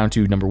essentially come down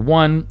to, number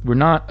one, we're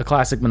not a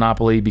classic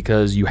monopoly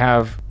because you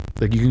have,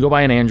 like, you can go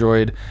buy an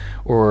Android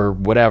or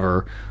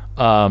whatever.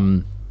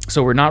 So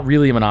we're not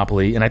really a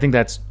monopoly, and I think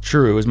that's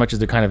true, as much as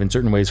they're kind of in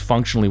certain ways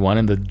functionally one,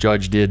 and the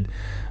judge did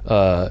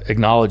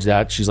acknowledge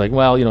that. She's like,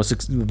 well,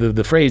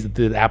 the phrase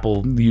that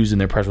Apple used in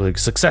their press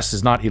release, success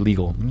is not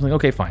illegal. I was like,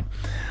 okay, fine.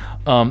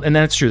 And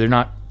that's true. They're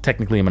not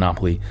technically a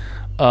monopoly.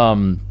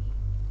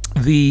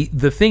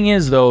 The thing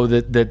is, though,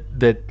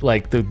 that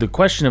like the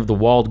question of the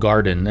walled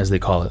garden, as they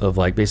call it, of,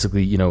 like,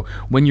 basically,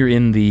 when you're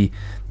in the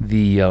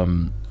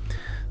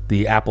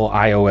Apple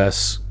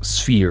iOS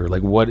sphere,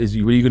 like, what are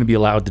you going to be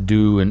allowed to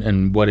do,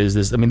 and what is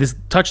this? I mean, this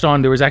touched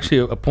on, there was actually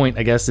a point,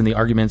 I guess, in the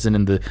arguments and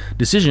in the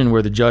decision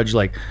where the judge,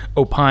 like,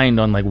 opined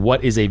on, like,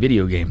 what is a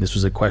video game. This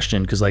was a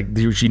question because, like,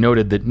 she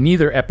noted that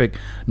neither Epic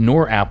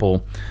nor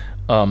Apple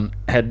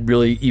had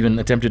really even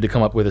attempted to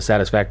come up with a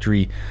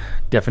satisfactory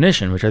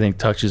definition, which I think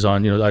touches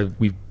on,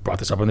 we've brought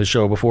this up on the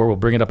show before, we'll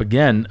bring it up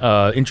again.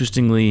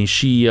 Interestingly,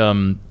 she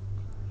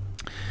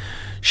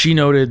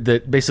noted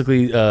that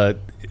basically, that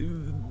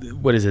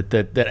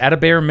at a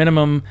bare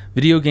minimum,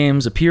 video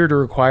games appear to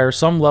require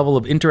some level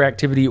of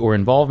interactivity or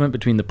involvement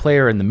between the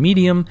player and the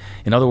medium.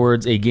 In other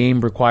words, a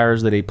game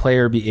requires that a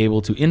player be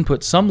able to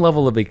input some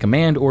level of a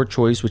command or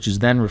choice, which is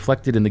then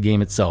reflected in the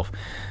game itself.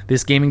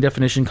 This gaming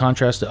definition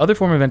contrasts to other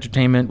forms of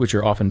entertainment, which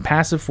are often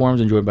passive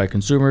forms enjoyed by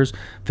consumers: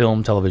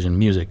 film, television,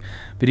 music.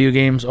 Video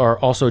games are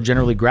also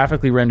generally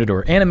graphically rendered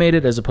or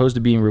animated, as opposed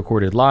to being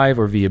recorded live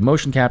or via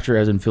motion capture,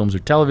 as in films or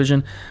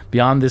television.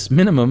 Beyond this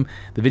minimum,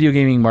 the video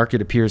gaming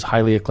market appears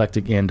highly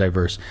eclectic and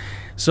diverse.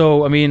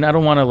 So, I mean, I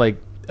don't want to, like,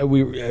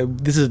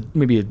 this is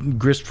maybe a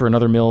grist for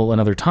another mill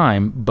another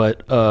time,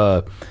 but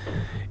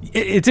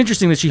it's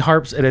interesting that she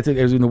harps at it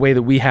in the way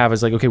that we have,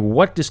 is like, okay,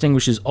 what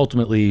distinguishes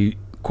ultimately,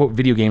 quote,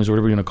 video games, or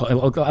whatever we're going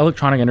to call it,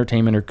 electronic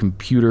entertainment or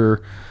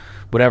computer,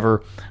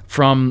 whatever,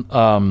 from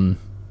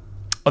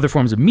other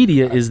forms of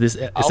media, is this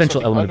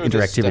essential element of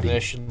interactivity.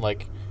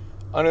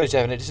 Under this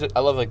definition, I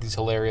love, like, these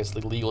hilarious,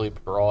 like, legally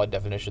broad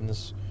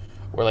definitions,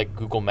 where, like,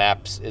 Google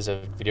Maps is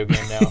a video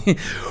game now.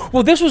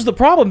 Well, this was the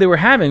problem they were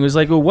having. It was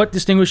like, well, what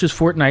distinguishes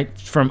Fortnite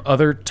from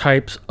other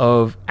types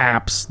of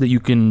apps that you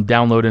can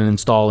download and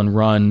install and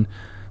run,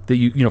 that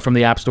you from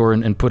the App Store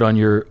and put on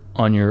your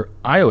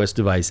iOS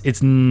device?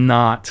 It's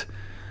not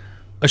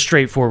a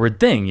straightforward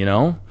thing,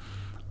 Yeah,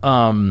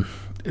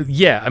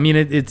 I mean,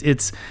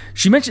 it's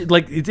she mentioned,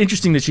 like, it's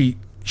interesting that she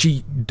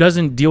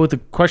doesn't deal with the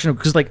question of,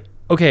 because, like,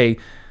 okay,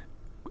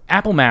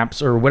 Apple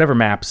Maps or whatever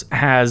Maps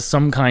has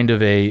some kind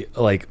of a,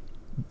 like,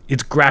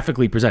 it's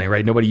graphically presenting,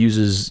 right? Nobody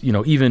uses,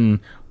 even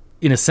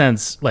in a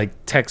sense, like,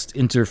 text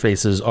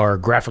interfaces are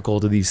graphical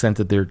to the extent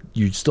that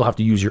you still have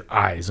to use your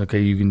eyes.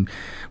 Okay, you can,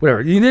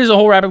 whatever. There's a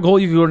whole rabbit hole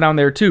you can go down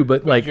there too,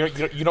 but, like,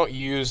 you don't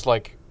use,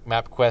 like,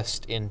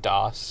 MapQuest in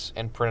DOS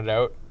and print it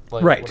out.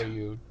 Like, right? What are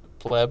you,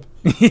 pleb?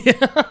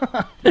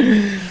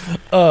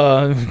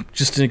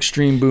 Just an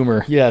extreme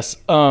boomer. Yes.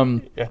 Yeah.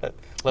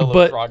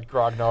 Level of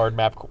grognard,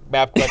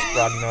 MapQuest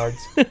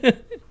grognards.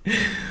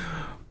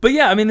 But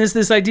yeah, I mean, there's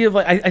this idea of,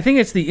 like, I think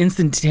it's the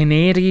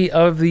instantaneity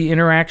of the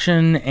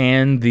interaction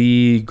and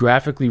the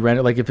graphically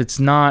rendered. Like, if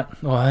it's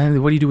not, well,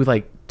 what do you do with,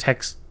 like,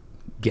 text?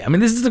 I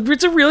mean, it's a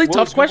really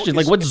tough question.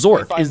 Like, what's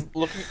Zork?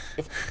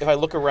 If I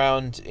look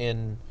around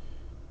in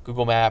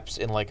Google Maps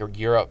in, like,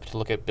 Europe to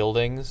look at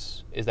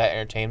buildings, is that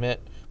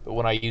entertainment? But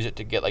when I use it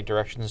to get, like,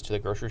 directions to the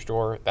grocery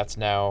store, that's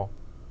now,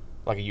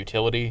 like, a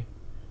utility.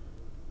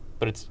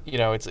 But it's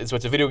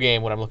it's a video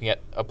game when I'm looking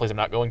at a place I'm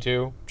not going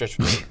to. Just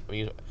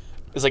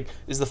it's like,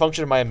 is the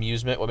function of my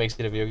amusement what makes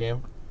it a video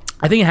game?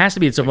 I think it has to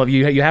be at some level.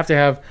 You have to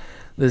have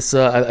this.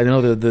 I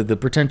know the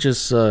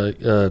pretentious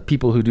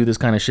people who do this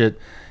kind of shit.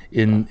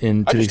 To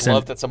the extent,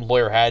 love that some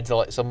lawyer had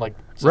to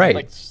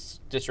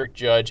district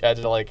judge had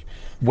to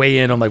weigh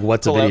in on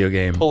what's a video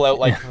game. Pull out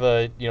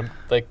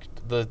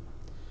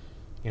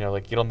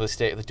get on the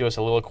stage, do a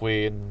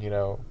soliloquy, and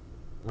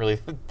really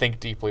think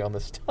deeply on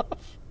this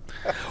stuff.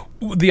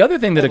 The other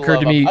thing that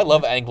occurred to me, I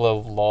love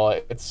Anglo law.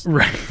 It's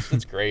right.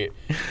 It's great.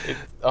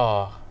 The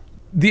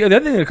other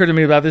thing that occurred to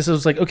me about this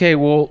was okay,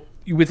 well,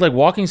 with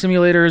walking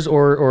simulators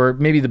or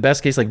maybe the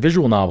best case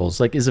visual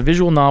novels, is a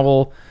visual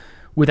novel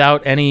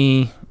without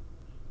any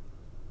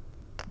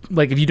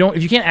if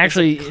you can't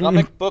actually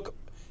comic book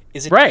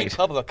is an right.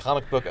 EPUB of a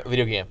comic book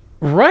video game.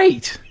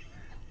 Right.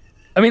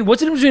 I mean, what's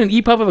the difference between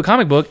an EPUB of a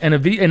comic book and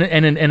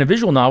a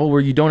visual novel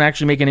where you don't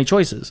actually make any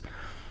choices?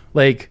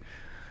 These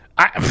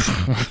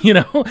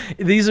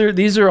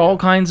are all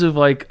kinds of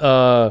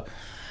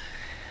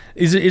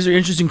these are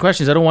interesting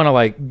questions. I don't want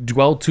to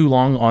dwell too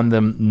long on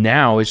them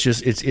now. It's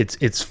just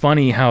it's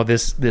funny how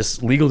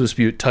this legal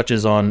dispute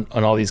touches on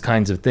all these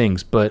kinds of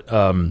things. But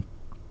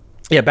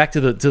back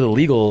to the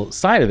legal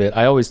side of it.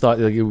 I always thought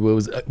it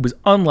was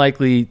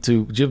unlikely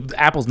to.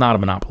 Apple's not a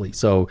monopoly,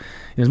 so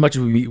as much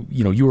as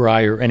you or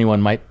I or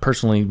anyone might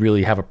personally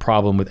really have a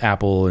problem with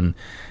Apple and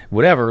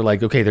whatever,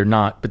 they're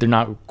not, but they're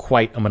not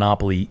quite a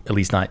monopoly, at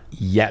least not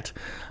yet.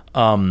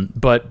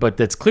 But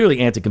that's clearly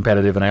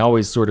anti-competitive, and I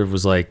always sort of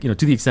was to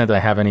the extent that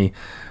I have any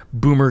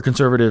boomer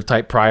conservative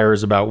type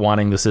priors about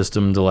wanting the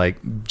system to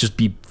just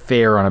be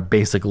fair on a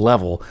basic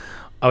level,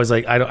 I was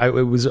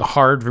it was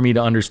hard for me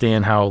to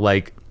understand how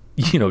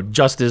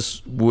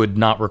justice would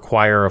not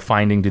require a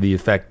finding to the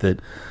effect that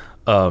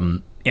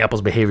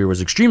Apple's behavior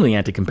was extremely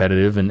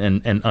anti-competitive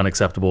and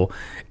unacceptable,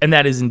 and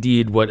that is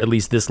indeed what at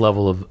least this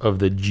level of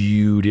the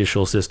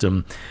judicial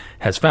system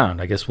has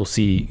found. I guess we'll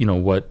see,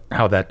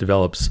 how that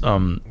develops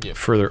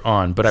further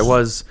on. But I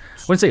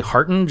wouldn't say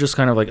heartened, just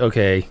kind of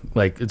okay,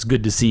 it's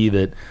good to see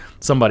that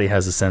somebody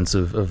has a sense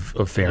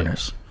of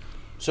fairness. Yeah.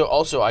 So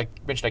also, I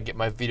mentioned I get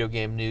my video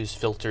game news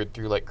filtered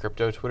through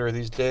crypto Twitter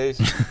these days,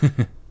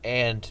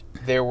 and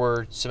there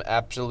were some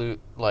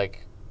absolute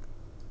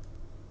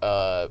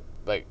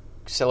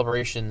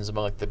celebrations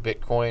among the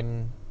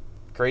Bitcoin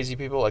crazy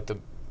people, the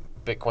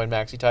Bitcoin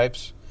maxi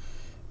types,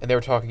 and they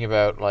were talking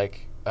about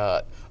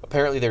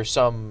apparently there's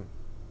some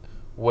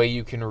way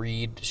you can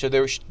read. So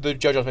the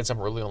judge made some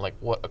ruling on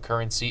what a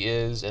currency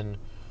is and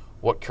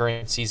what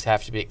currencies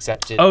have to be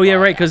accepted. Oh yeah,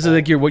 right, because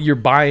what you're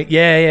buying.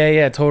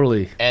 Yeah,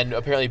 totally. And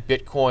apparently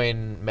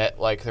Bitcoin met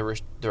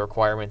the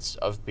requirements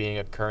of being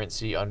a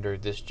currency under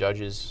this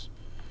judge's.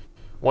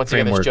 Once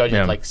again, this judge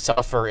would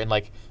suffer and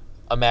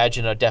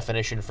imagine a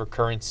definition for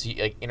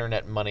currency,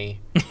 internet money,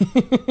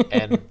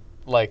 and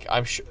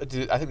I'm sure.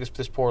 I think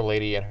this poor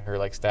lady and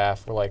her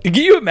staff were Can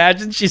you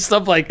imagine? She's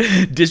some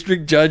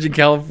district judge in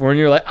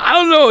California. I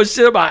don't know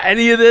shit about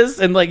any of this,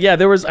 and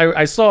there was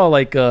I saw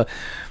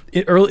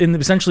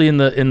essentially in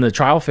the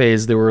trial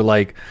phase there were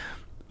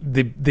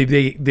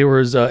there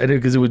was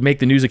because it would make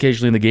the news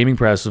occasionally in the gaming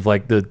press of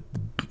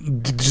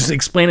just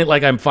explain it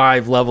I'm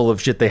 5 level of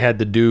shit they had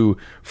to do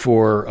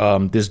for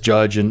this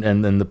judge and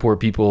then the poor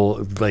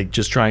people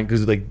just trying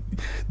because I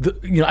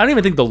don't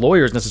even think the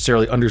lawyers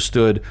necessarily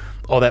understood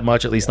all that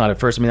much, at least not at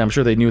first. I mean, I'm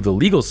sure they knew the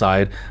legal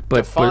side,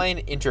 but define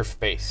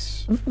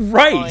interface,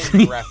 right?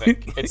 Define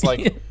graphic. It's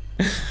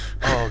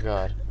oh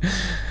god.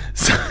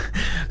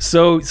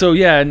 So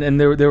yeah, and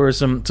there were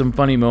some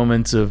funny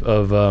moments of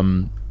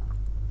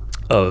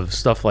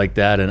stuff like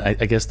that, and I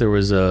guess there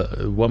was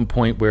one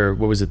point where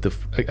what was it?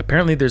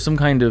 Apparently there's some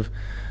kind of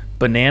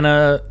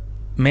banana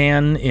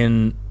man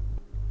in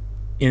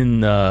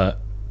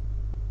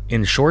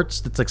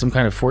shorts that's some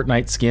kind of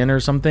Fortnite skin or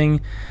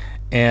something,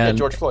 and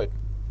George Floyd.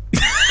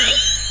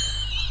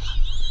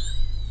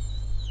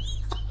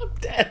 I'm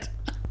dead.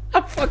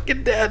 I'm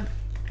fucking dead.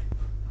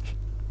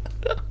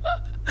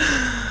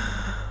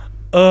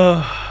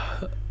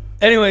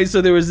 Anyway,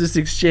 so there was this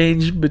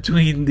exchange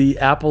between the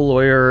Apple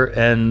lawyer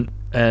and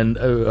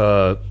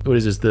what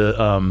is this,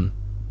 the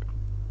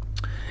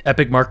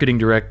Epic marketing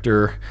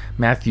director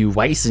Matthew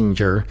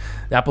Weisinger,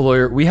 the Apple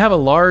lawyer. We have a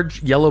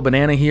large yellow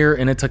banana here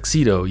in a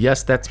tuxedo.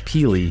 Yes, that's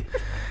Peely.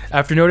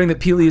 After noting that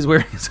Peely is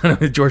wearing his son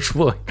with George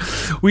Floyd,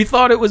 we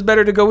thought it was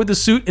better to go with the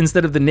suit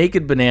instead of the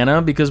naked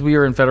banana because we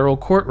are in federal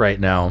court right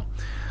now.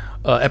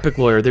 Epic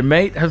lawyer, there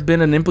might have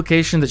been an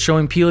implication that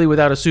showing Peely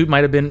without a suit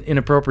might have been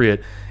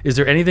inappropriate. Is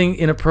there anything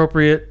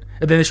inappropriate?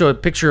 And then they show a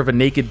picture of a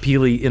naked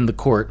Peely in the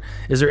court.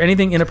 Is there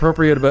anything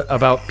inappropriate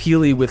about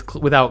Peely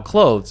without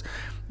clothes?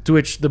 To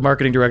which the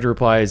marketing director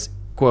replies,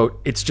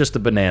 quote, "It's just a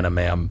banana,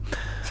 ma'am."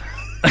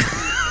 I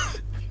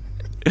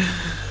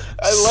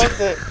love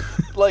that.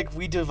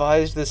 We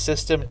devised this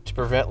system to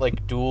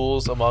prevent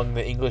duels among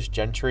the English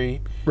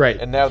gentry,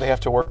 right? And now they have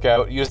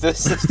to use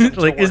this system.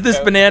 Is this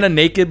banana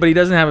naked? But he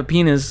doesn't have a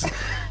penis.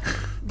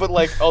 But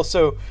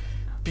also,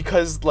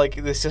 because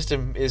the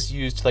system is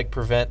used to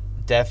prevent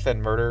death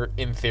and murder.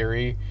 In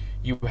theory,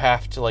 you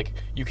have to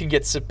you can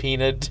get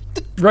subpoenaed,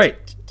 right?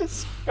 To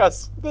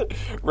discuss the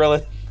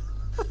relative.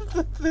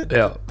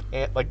 Yeah.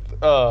 And like,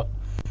 oh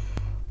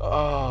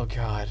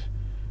god,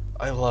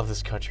 I love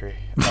this country.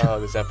 Oh,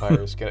 this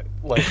empire is gonna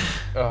like.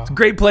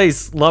 Great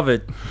place. Love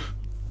it.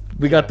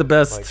 We got the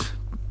best. like-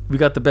 we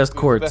got the best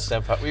courts. Best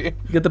empire. We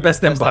got the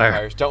best empire.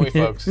 Empires, don't we,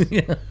 folks?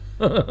 Yeah.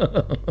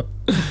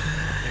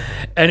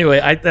 Anyway,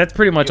 that's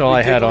pretty much all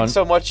I had on.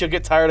 So much you'll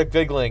get tired of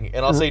giggling,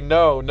 and I'll say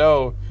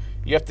no.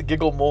 You have to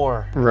giggle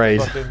more. Right.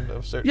 Fucking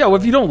absurd. Yeah. Well,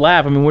 if you don't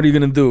laugh, I mean, what are you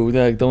gonna do?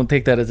 Like, don't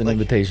take that as an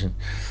invitation.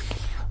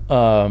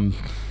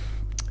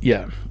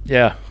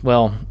 Yeah.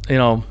 Well,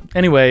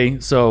 Anyway,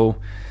 so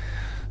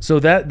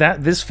that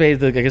this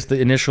phase, I guess the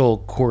initial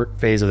court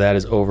phase of that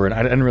is over, and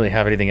I didn't really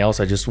have anything else.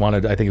 I just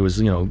wanted. I think it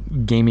was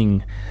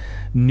gaming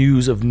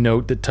news of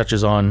note that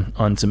touches on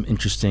some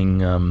interesting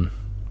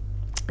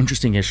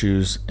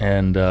issues,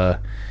 and that's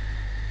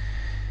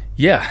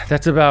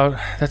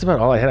about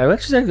all I had. I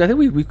think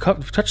we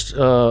touched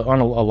on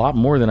a lot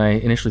more than I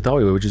initially thought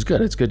we would, which is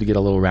good. It's good to get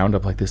a little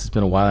roundup like this. It's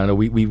been a while. I know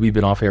we've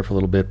been off air for a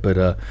little bit, but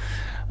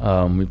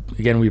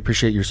again, we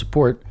appreciate your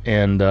support,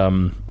 and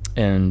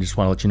just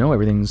want to let you know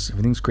everything's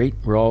great.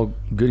 We're all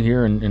good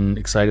here and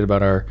excited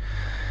about our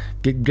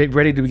get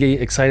ready to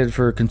get excited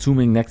for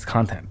consuming next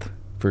content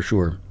for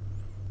sure.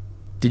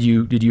 Did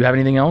you have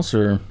anything else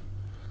or?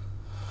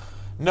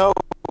 No,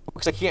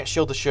 because I can't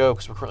shield the show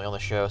because we're currently on the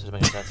show, so it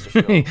doesn't make sense to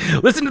shield.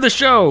 Listen to the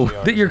show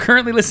that you're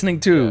currently listening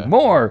to. Yeah.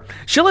 More.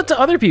 Shield it to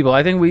other people.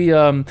 I think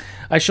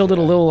I shielded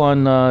a little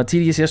on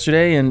TDS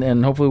yesterday,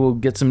 and hopefully we'll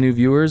get some new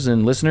viewers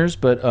and listeners.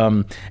 But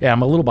I'm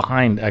a little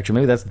behind, actually.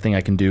 Maybe that's the thing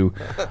I can do.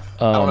 I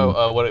don't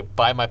know.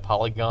 Buy my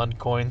Polygon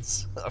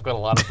coins. I've got a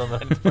lot of them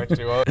that I need to purchase.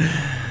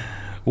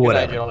 Whatever. Good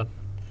night, gentlemen.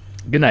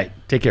 Good night.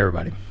 Take care,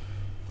 everybody.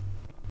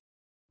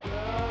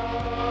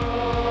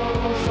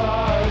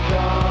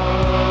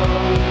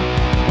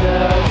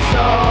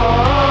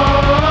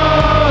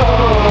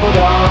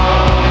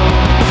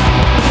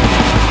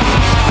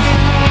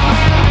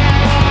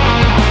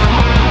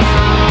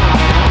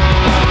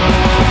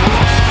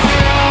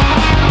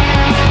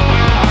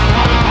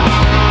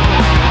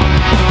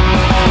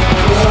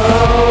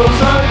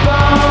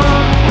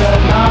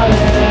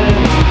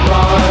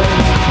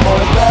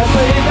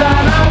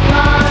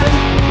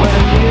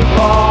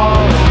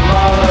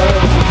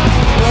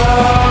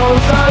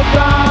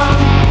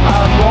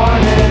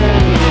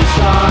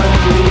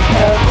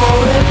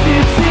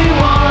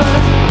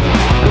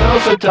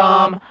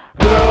 Dumb,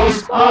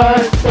 girls are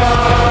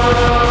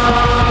dumb.